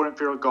 24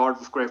 Imperial Guard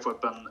with Grave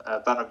Weapon,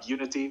 Banner of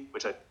Unity,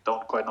 which I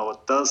don't quite know what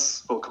it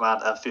does, full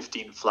command, and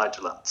 15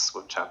 Flagellants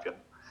with Champion.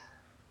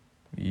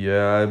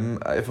 Yeah,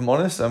 if I'm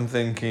honest, I'm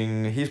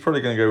thinking he's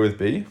probably going to go with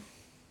B.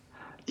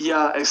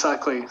 Yeah,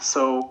 exactly.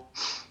 So,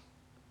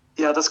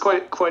 yeah, that's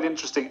quite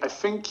interesting. I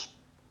think,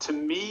 to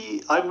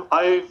me,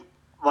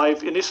 my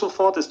initial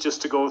thought is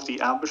just to go with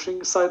the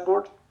ambushing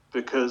sideboard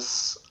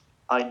because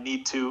I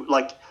need to,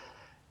 like,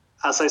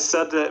 as I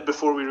said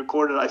before we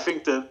recorded, I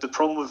think the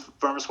problem with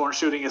Vermishorn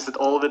shooting is that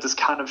all of it is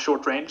kind of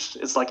short ranged.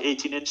 It's like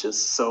 18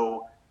 inches.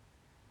 So,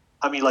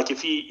 I mean, like,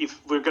 if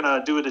we're going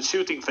to do the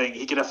shooting thing,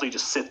 he can definitely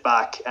just sit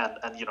back and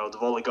the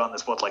volley gun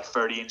is like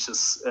 30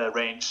 inches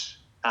range.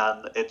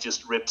 And it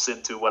just rips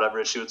into whatever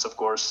it shoots, of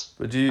course.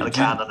 But do you not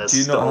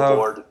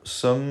have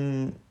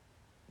some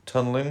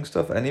tunneling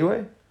stuff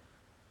anyway?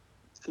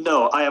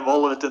 No, I have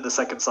all of it in the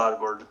second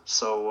sideboard.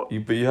 So.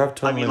 But you have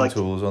tunneling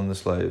tools on the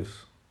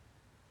slaves.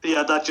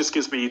 Yeah, that just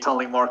gives me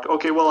tunneling mark.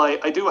 Okay, well,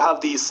 I do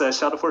have these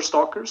Shadowforge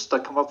Stalkers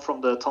that come up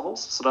from the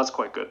tunnels, so that's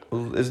quite good.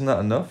 Well, isn't that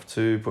enough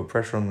to put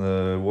pressure on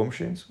the war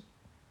machines?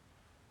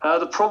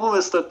 The problem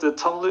is that the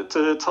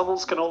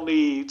tunnels can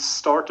only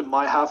start in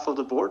my half of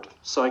the board,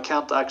 so I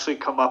can't actually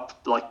come up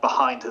like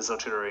behind his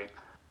artillery.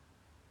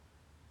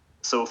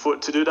 So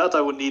to do that,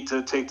 I would need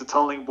to take the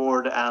tunneling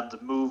board and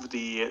move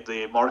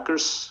the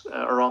markers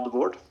around the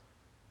board.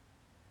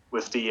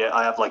 With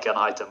I have like an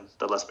item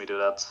that lets me do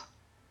that.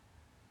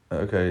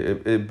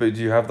 Okay, but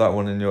do you have that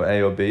one in your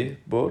A or B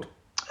board?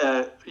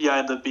 Yeah,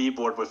 in the B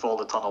board with all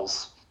the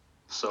tunnels.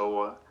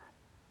 So.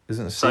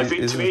 Isn't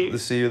the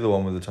C the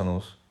one with the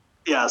tunnels?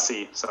 Yeah,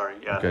 C. Sorry.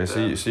 Yeah. Okay,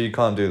 so you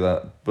can't do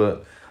that,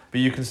 but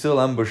you can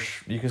still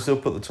ambush. You can still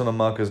put the tunnel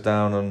markers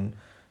down on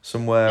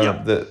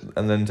somewhere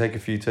and then take a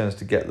few turns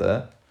to get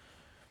there.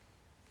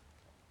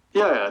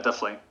 Yeah,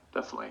 definitely.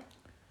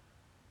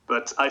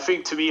 But I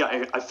think to me,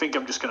 I think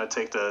I'm just gonna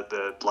take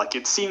the like.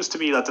 It seems to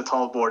me that the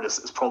tunnel board is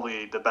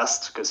probably the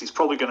best because he's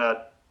probably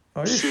gonna.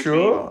 Are you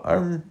sure?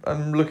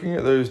 I'm looking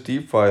at those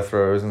deep fire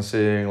throwers and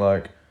seeing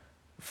like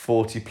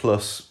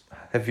 40+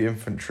 heavy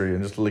infantry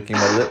and just licking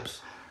my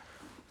lips.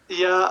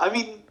 Yeah, I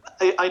mean,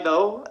 I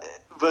know,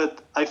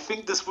 but I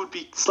think this would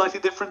be slightly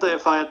different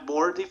if I had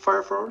more deep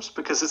fire throwers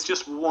because it's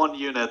just one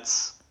unit,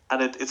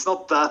 and it's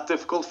not that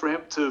difficult for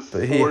him to.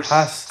 But he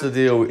has to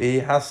deal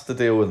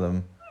with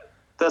them.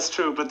 That's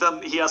true, but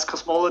then he has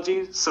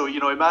cosmology, so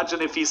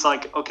imagine if he's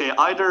like, okay,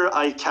 either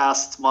I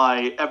cast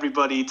my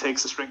everybody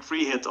takes a strength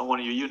 3 hit on one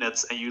of your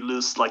units and you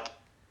lose like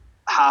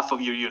half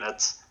of your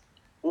units.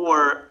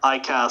 Or I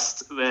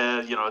cast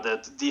the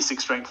D6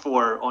 strength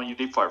 4 on your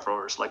deep fire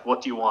throwers. Like,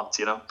 what do you want?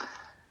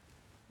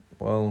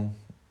 Well,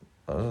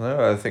 I don't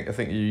know. I think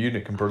your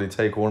unit can probably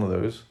take one of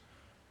those.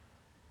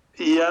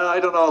 Yeah,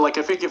 I don't know. Like,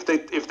 I think if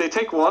they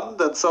take one,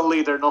 then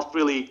suddenly they're not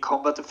really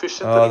combat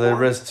efficient. Oh, they're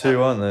res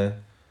 2, aren't they?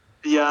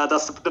 Yeah,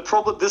 that's the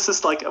problem. This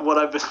is like what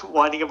I've been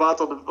whining about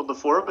on the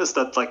forum is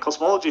that like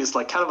cosmology is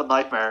like kind of a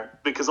nightmare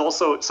because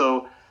also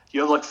so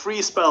you have like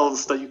 3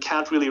 spells that you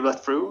can't really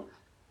let through.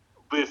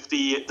 With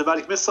the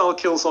magic missile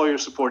kills all your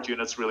support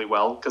units really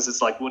well because it's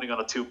like wounding on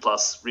a 2+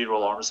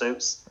 reroll armor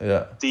saves.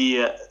 Yeah.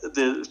 The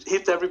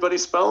hit everybody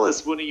spell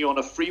is wounding you on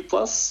a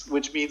 3+,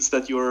 which means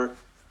that you're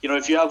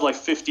if you have like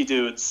 50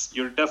 dudes,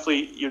 you're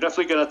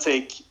definitely gonna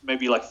take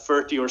maybe like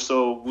 30 or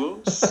so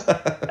wounds,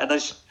 and then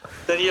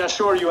then yeah,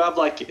 sure, you have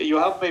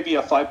maybe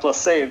a 5+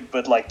 save,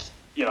 but like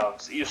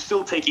you're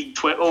still taking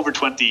over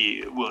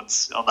 20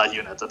 wounds on that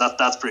unit, and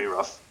that's pretty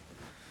rough.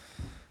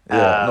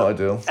 Yeah, not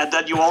ideal. And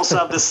then you also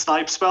have this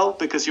snipe spell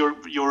because your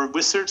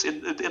wizards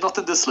not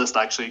in this list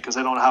actually, because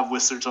I don't have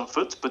wizards on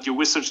foot, but your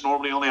wizards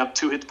normally only have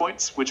 2 hit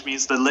points, which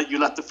means that you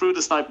let through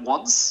the snipe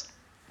once,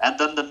 and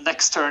then the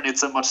next turn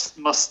it's a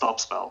must stop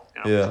spell.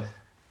 Yeah.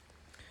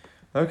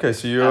 Okay,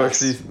 so you're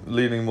actually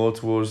leaning more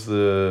towards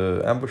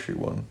the ambushy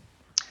one.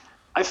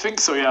 I think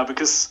so, yeah,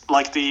 because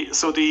like the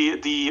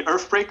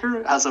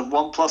Earthbreaker has a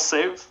 1+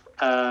 save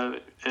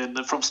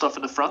from stuff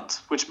in the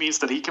front, which means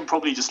that he can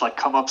probably just like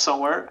come up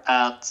somewhere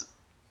and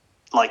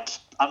like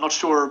I'm not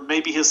sure,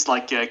 maybe his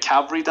like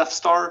cavalry Death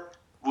Star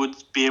would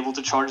be able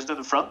to charge it in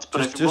the front.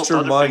 But just to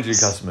remind you,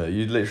 Casimir,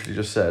 you literally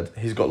just said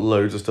he's got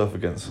loads of stuff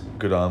against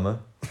good armor.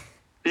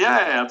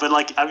 Yeah, but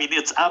like I mean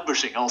it's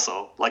ambushing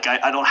also. Like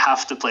I don't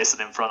have to place it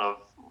in front of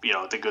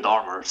the good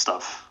armor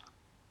stuff.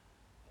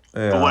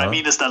 Yeah. But what I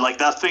mean is that like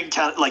that thing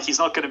can like he's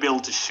not going to be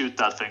able to shoot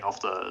that thing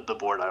off the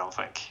board. I don't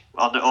think.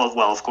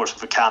 Well, of course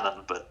with a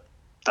cannon, but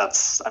that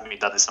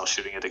is not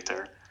shooting a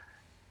dictator.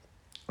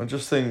 I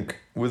just think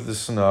with this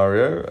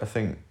scenario, I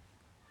think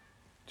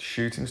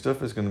shooting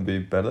stuff is going to be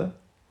better.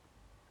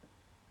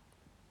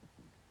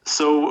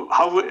 So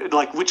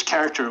which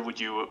character would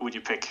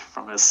you pick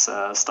from his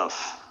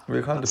stuff? Well,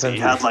 it kind of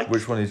depends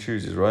which one he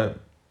chooses, right?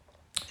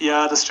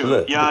 Yeah, that's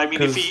true. I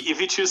mean, if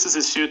he chooses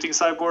his shooting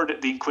sideboard,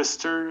 the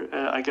Inquisitor,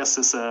 I guess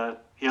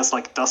he has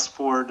like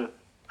Dustboard.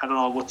 I don't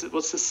know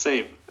what's his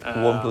save.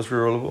 1+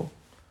 rerollable.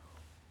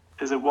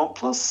 Is it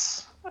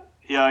 1+?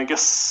 Yeah, I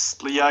guess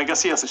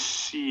he has a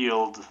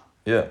shield.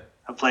 Yeah.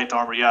 A plate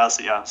armor. Yeah,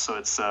 so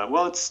it's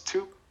it's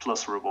 2+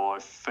 rerollable, I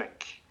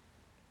think.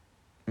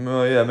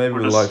 Well, yeah, maybe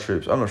with light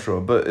troops. I'm not sure,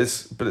 but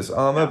it's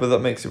armor, but that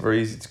makes it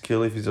very easy to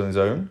kill if he's on his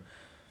own.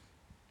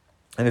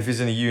 And if he's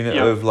in a unit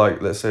of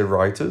like, let's say,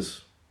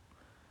 Reiters,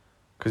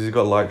 because he's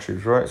got light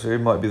troops, right? So he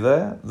might be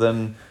there.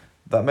 Then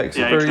that makes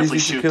it very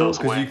easy to kill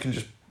because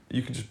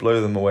you can just blow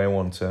them away in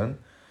one turn.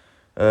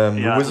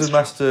 The Wizard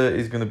Master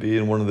is going to be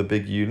in one of the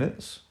big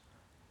units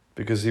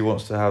because he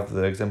wants to have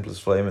the Exemplar's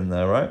Flame in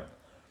there, right?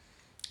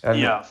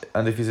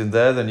 And if he's in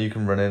there, then you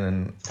can run in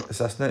and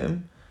assassinate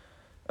him.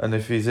 And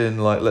if he's in,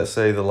 like, let's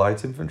say, the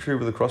light infantry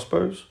with the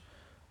crossbows,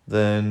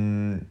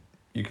 then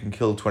you can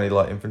kill 20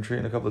 light infantry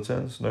in a couple of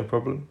turns, no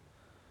problem.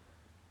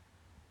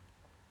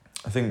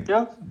 I think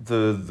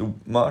the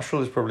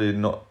Marshal is probably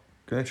not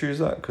going to choose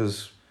that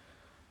because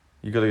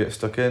you got to get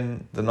stuck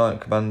in. The Knight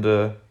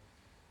Commander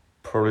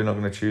probably not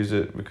going to choose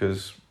it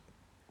because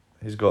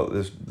he's got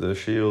the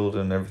shield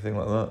and everything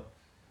like that.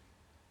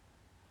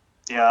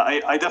 Yeah,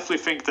 I definitely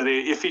think that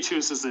if he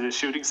chooses the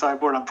shooting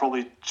sideboard, I'm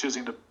probably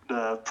choosing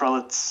the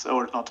Prelates,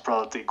 or not the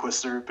Prelate, the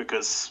Inquisitor,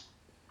 because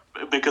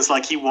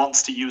like he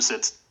wants to use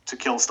it to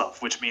kill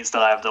stuff, which means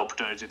that I have the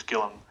opportunity to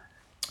kill him.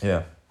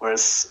 Yeah.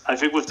 Whereas I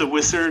think with the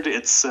Wizard,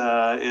 it's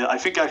I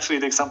think actually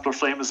the Exemplar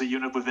Flame is a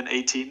unit within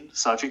 18,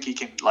 so I think he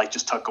can like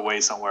just tuck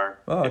away somewhere.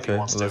 Oh, okay,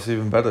 well, that's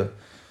even better.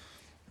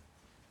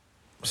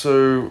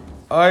 So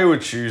I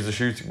would choose the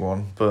shooting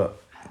one,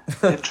 but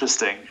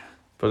interesting.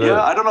 But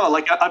I don't know.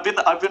 Like I've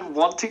been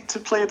wanting to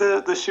play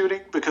the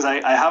shooting because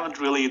I haven't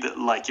really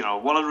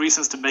one of the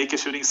reasons to make a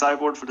shooting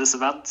sideboard for this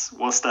event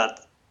was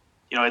that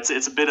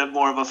it's a bit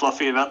more of a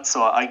fluffy event,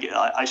 so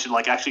I should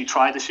like actually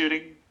try the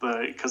shooting,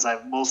 but because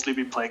I've mostly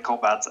been playing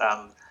combat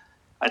and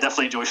I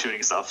definitely enjoy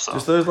shooting stuff. So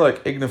just those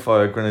like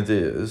Ignifier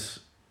Grenadiers,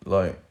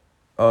 like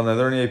they're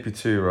only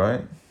AP2,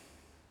 right?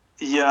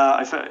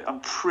 Yeah, I'm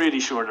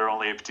pretty sure they're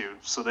only AP2,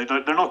 so they're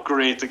not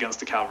great against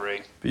the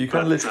cavalry. But you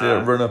can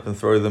literally run up and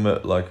throw them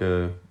at like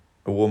a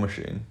war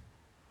machine.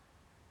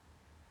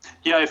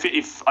 Yeah,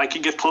 if I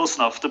can get close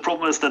enough. The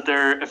problem is that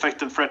their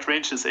effective threat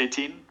range is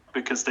 18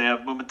 because they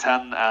have movement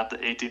 10 and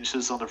 8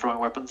 inches on their throwing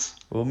weapons.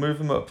 We'll move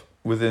them up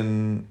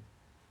within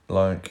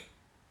move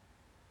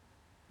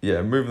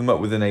them up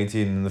within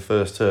 18 in the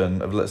first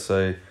turn of, let's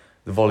say,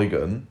 the volley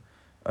gun.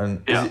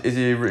 And is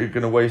he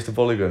going to waste a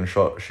volley gun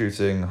shot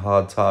shooting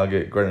hard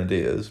target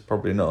grenadiers?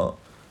 Probably not.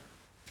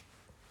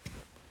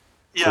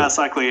 Yeah,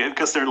 exactly.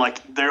 Because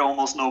they're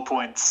almost no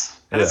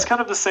points, and it's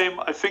kind of the same.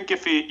 I think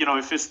if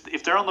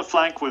they're on the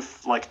flank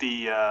with like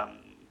the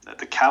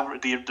cavalry,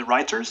 the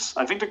Reiters,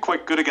 I think they're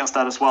quite good against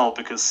that as well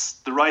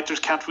because the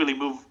Reiters can't really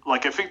move.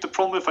 Like I think the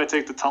problem if I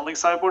take the tunneling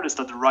sideboard is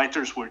that the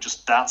Reiters will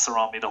just dance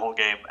around me the whole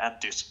game and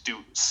just do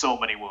so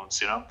many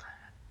wounds.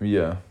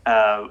 Yeah.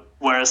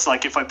 Whereas,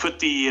 like, if I put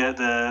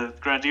the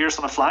Grenadiers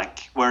on a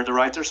flank where the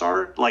Reiters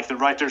are, like, the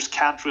Reiters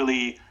can't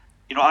really,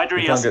 either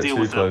he has to deal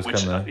with them,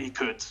 which he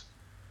could.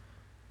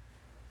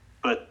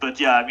 But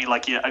yeah, I mean,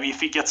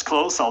 if he gets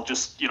close, I'll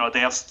just, they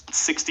have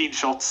 16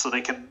 shots, so they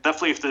can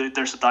definitely, if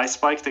there's a dice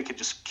spike, they can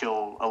just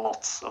kill a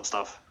lot of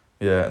stuff.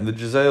 Yeah, and the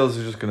Giselles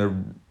are just going to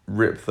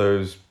rip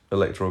those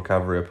Electoral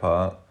Cavalry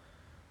apart.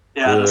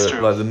 Yeah, that's true.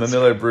 Like, the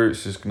Manillo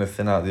Brutes is going to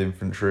thin out the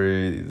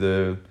infantry,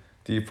 the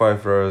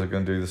D5 throwers are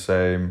going to do the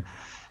same.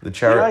 The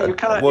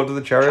chariot. What do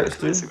the chariots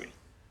do?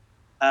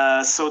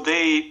 So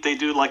they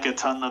do like a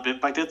ton of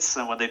impact hits,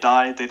 and when they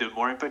die, they do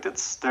more impact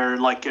hits. They're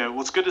like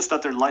what's good is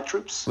that they're light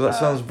troops. Well, that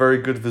sounds very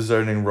good for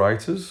zoning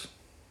writers.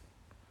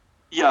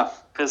 Yeah,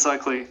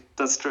 exactly.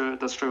 That's true.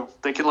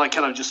 They can like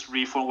kind of just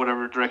reform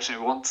whatever direction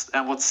you want.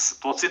 And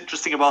what's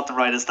interesting about them,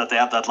 right, is that they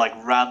have that like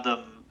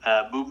random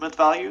movement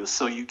value.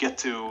 So you get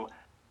to,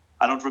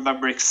 I don't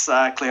remember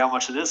exactly how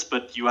much it is,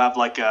 but you have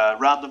like a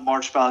random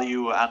march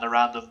value and a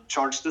random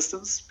charge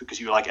distance because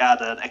you like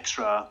add an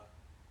extra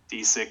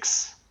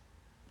d6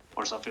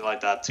 or something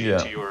like that to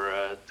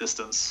your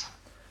distance.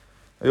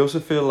 I also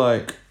feel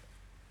like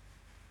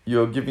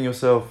you're giving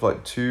yourself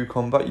like 2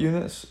 combat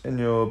units in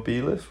your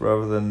B list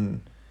rather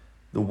than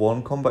the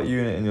 1 combat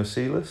unit in your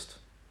C list.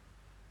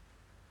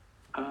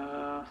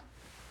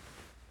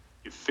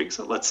 You think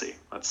so? Let's see.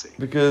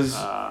 Because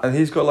and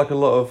he's got like a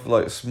lot of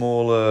like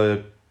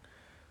smaller,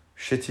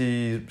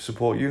 shitty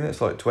support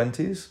units like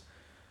 20s.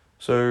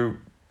 So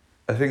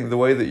I think the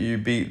way that you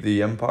beat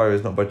the Empire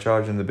is not by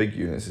charging the big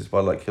units, it's by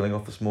like killing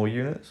off the small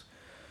units.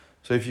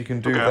 So if you can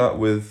do that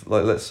with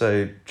like, let's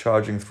say,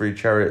 charging 3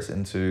 chariots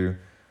into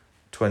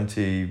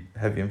 20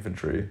 heavy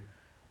infantry,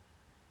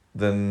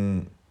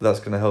 then that's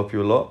going to help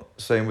you a lot.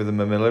 Same with the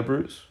Murmillo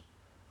Brutes.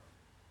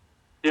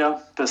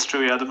 Yeah, that's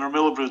true. Yeah, the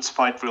Murmillo Brutes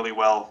fight really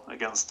well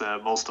against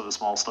most of the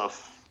small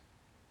stuff.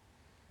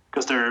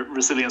 Because they're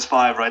resilience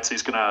 5, right? So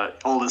he's gonna,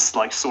 all this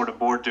like sword and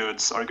board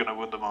dudes are gonna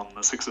wound them on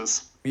the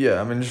 6s. Yeah,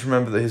 I mean, just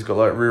remember that he's got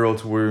like reroll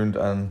to wound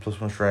and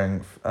 +1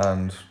 strength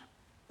and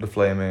the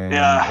flaming and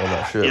all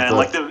that shit. Yeah,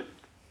 like the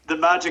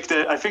magic.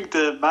 I think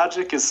the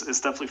magic is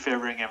definitely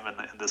favoring him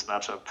in this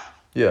matchup.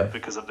 Yeah.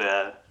 Because of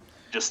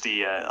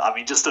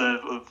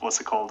what's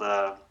it called?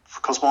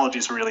 Cosmology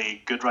is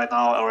really good right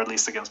now, or at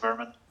least against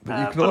Vermin. But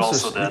you can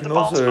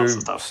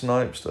also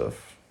snipe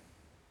stuff,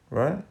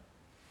 right?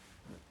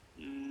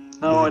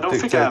 No, I don't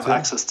think I have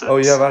access to. Oh,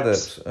 you have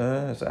adepts.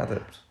 It's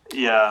adepts.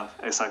 Yeah,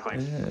 exactly.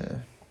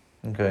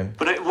 Yeah. Okay.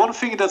 But one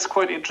thing that's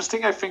quite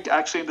interesting, I think,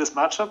 actually in this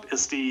matchup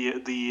is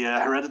the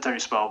hereditary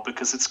spell,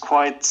 because it's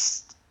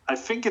quite. I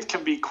think it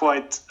can be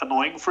quite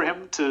annoying for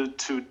him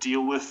to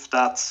deal with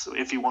that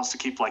if he wants to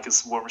keep like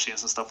his war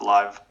machines and stuff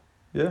alive.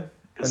 Yeah.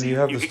 Because and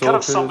you can kind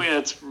of summon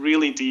it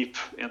really deep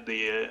in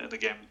the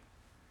game.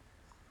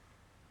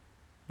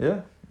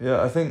 Yeah.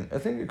 I think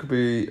it could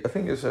be. I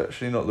think it's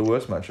actually not the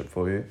worst matchup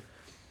for you.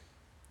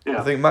 Yeah.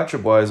 I think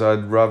matchup wise,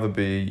 I'd rather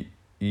be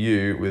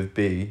you with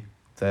B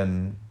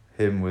than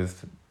him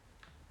with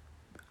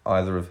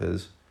either of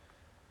his.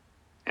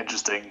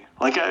 Interesting.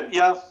 Like,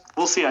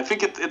 we'll see. I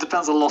think it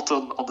depends a lot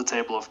on the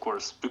table, of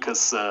course,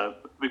 because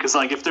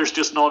like if there's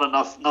just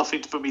not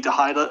nothing for me to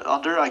hide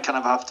under, I kind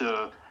of have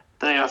to.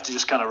 Then you have to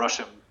just kind of rush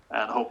him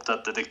and hope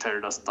that the dictator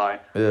doesn't die.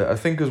 Yeah, I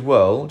think as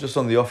well, just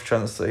on the off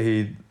chance that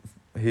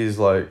he's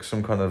like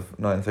some kind of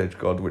 9th age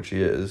god, which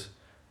he is,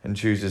 and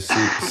chooses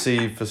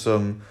C for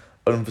some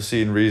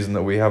unforeseen reason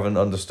that we haven't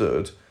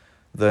understood,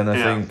 then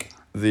I think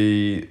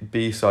the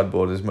B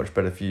sideboard is much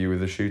better for you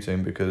with the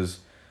shooting, because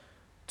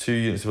 2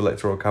 units of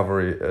electoral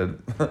cavalry,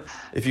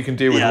 if you can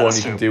deal with 1,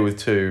 you can deal with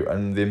 2,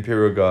 and the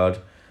Imperial Guard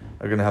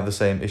are going to have the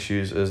same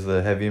issues as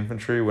the heavy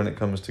infantry when it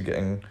comes to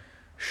getting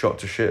shot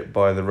to shit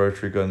by the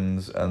rotary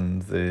guns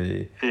and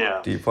the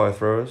deep fire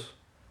throwers.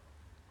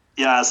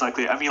 Yeah,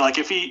 exactly. I mean, like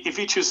if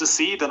he chooses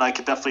C, then I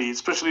could definitely,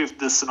 especially with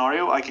this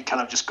scenario, I could kind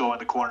of just go in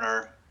the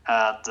corner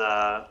and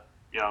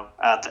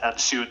and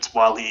shoot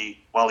while he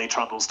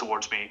trundles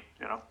towards me.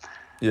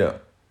 Yeah,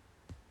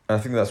 I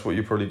think that's what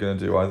you're probably going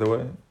to do either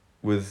way.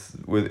 With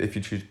if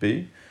you choose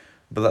B,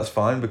 but that's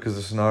fine because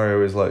the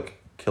scenario is like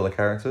kill a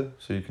character,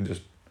 so you can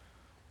just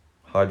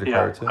hide your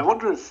character. I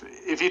wonder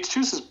if he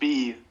chooses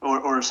B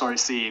or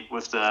C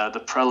with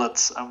the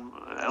prelates. I'm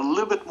a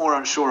little bit more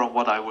unsure on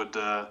what I would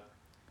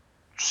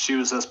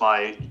choose as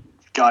my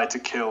guy to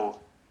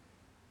kill.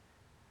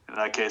 In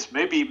that case,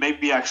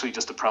 maybe actually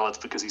just the prelates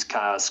because he's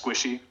kind of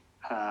squishy,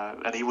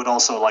 and he would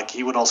also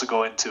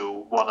go into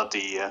one of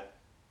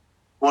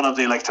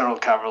the electoral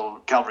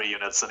cavalry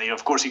units, and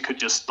he could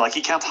just like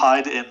he can't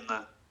hide in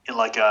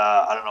like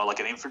a I don't know, like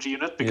an infantry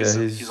unit because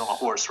he's on a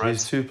horse, right?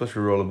 He's 2+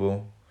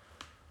 rerollable.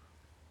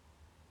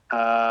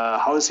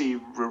 How is he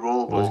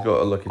rerollable? Well, he's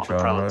got a lucky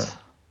charm, right?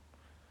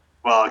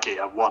 Well, okay,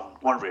 one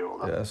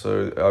reroll. Then. Yeah,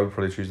 so I would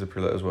probably choose the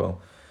prelate as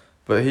well.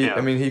 But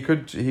I mean, he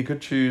could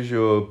choose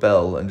your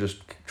bell and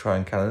just try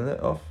and cannon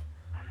it off.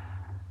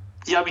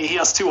 Yeah, I mean, he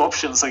has 2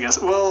 options, I guess.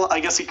 Well, I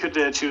guess he could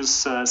choose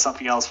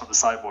something else from the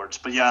sideboards.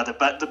 But yeah,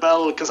 the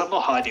bell, because I'm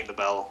not hiding the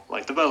bell.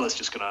 Like, the bell is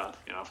just gonna,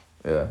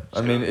 Yeah,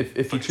 I mean,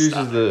 if he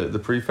chooses the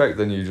prefect,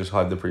 then you just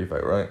hide the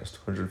prefect, right? It's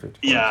 150 points.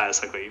 Yeah,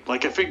 exactly.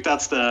 Like, I think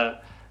that's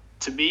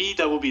to me,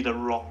 that would be the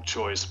wrong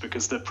choice,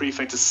 because the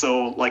prefect is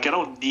so, like, I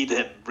don't need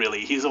him, really.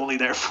 He's only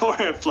there for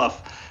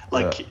fluff.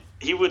 Like,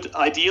 he would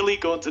ideally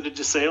go into the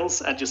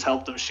Giselles and just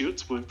help them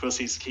shoot, because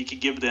he can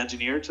give the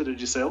engineer to the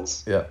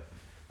Giselles. Yeah.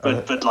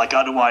 But like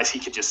otherwise, he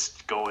could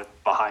just go in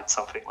behind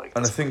something like.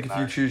 And I think if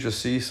you choose your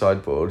C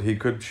sideboard, he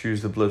could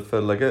choose the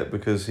Bloodfed Legate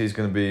because he's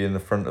going to be in the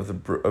front of the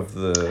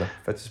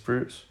Fetis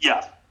Brutes.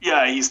 Yeah,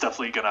 Yeah, he's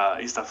definitely gonna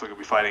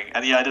be fighting,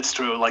 and yeah, that's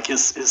true. Like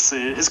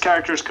his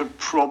characters could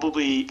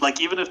probably, like,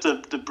 even if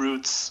the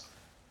brutes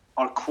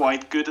are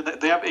quite good, and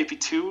they have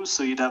AP2,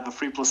 so you'd have a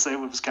 3+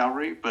 save with his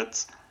cavalry.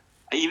 But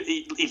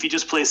if he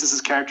just places his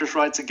characters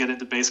right and get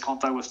into base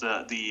contact with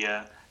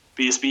the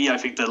BSB, I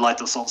think the Light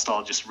of Sun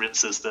style just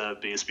rinses the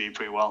BSB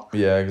pretty well.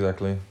 Yeah,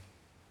 exactly.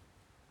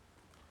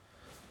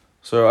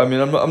 So I mean,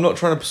 I'm not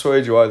trying to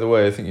persuade you either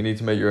way. I think you need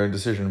to make your own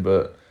decision,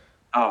 but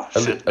Oh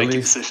shit! Making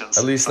decisions.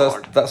 At least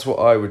so that's what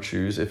I would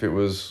choose if it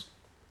was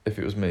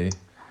me.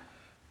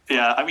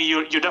 Yeah, I mean,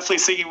 you're definitely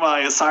singing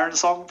my siren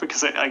song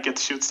because I get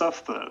to shoot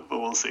stuff, but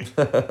we'll see.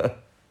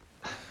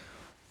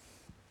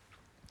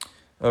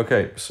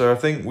 Okay, so I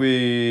think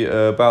we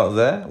are about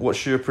there.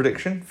 What's your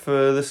prediction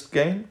for this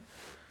game?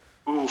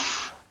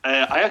 Oof.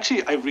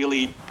 I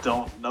really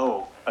don't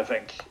know. I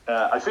think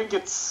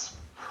it's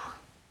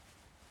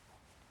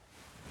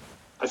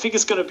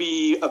going to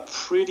be a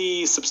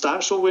pretty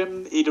substantial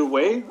win either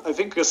way. I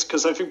think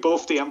because I think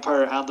both the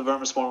Empire and the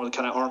Vermisspawn were the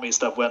kind of armies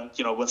that when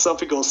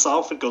something goes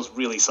south, it goes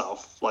really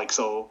south. Like,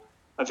 so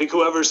I think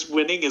whoever's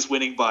winning is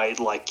winning by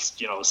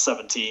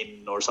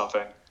 17 or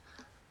something.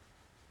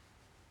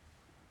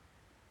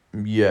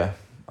 Yeah,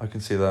 I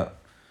can see that.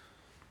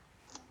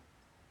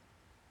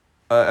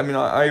 I mean,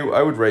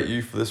 I would rate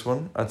you for this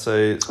one. I'd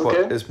say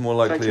it's more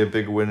likely a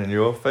big win in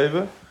your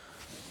favor.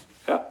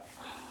 Yeah,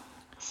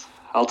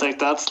 I'll take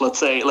that. Let's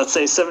say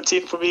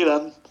 17 for me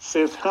then.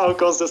 See how it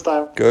goes this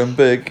time. Going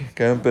big.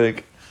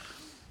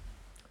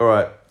 All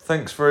right.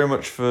 Thanks very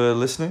much for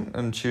listening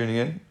and tuning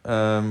in.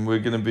 We're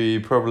gonna be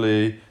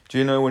probably. Do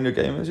you know when your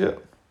game is yet?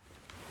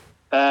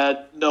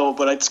 No,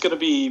 but it's gonna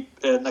be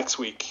next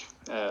week.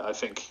 I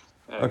think.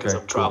 Because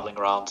I'm traveling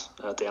around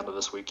at the end of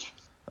this week.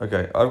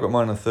 Okay, I've got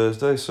mine on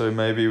Thursday, so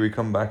maybe we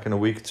come back in a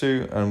week or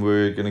two, and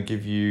we're gonna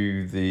give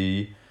you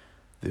the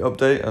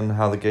update on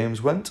how the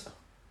games went.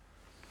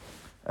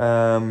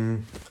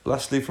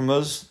 Lastly, from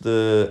us,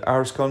 the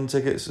Ariscon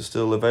tickets are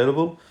still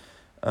available.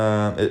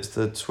 It's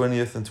the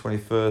 20th and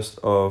 21st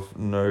of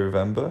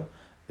November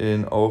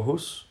in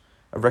Aarhus.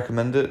 I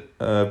recommend it.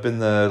 I've been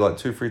there like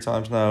 2-3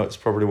 times now. It's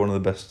probably one of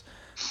the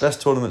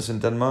best tournaments in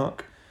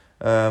Denmark.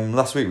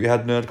 Last week we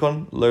had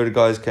NerdCon. A load of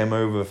guys came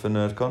over for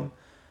NerdCon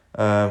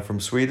from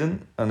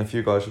Sweden and a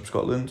few guys from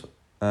Scotland.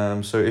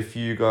 So if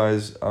you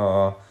guys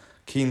are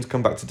keen to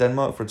come back to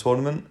Denmark for a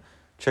tournament,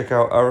 check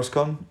out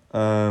Ariscon.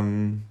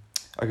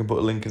 I can put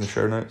a link in the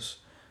show notes.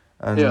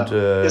 And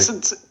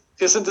isn't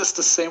this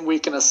the same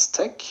weekend as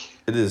Tech?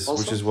 It is,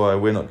 also? Which is why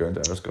we're not going to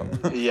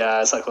Ariscon.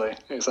 Yeah, exactly.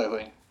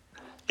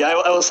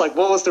 Yeah, I was like,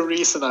 what was the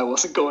reason I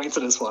wasn't going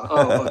to this one?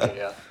 Oh, okay,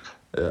 yeah.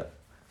 Yeah.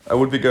 I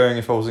would be going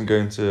if I wasn't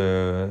going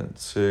to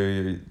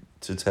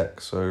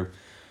Tech, so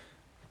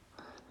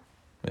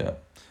yeah.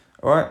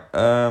 Alright,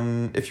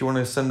 if you want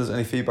to send us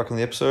any feedback on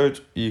the episode,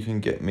 you can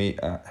get me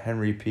at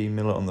Henry P.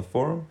 Miller on the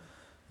forum.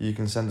 You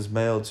can send us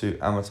mail to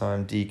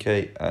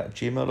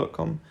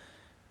amatimedk@gmail.com,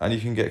 and you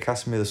can get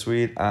Casimir the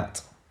Swede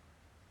at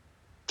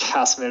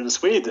Casimir the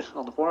Swede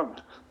on the forum.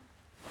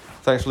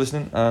 Thanks for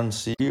listening, and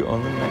see you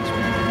on the next one.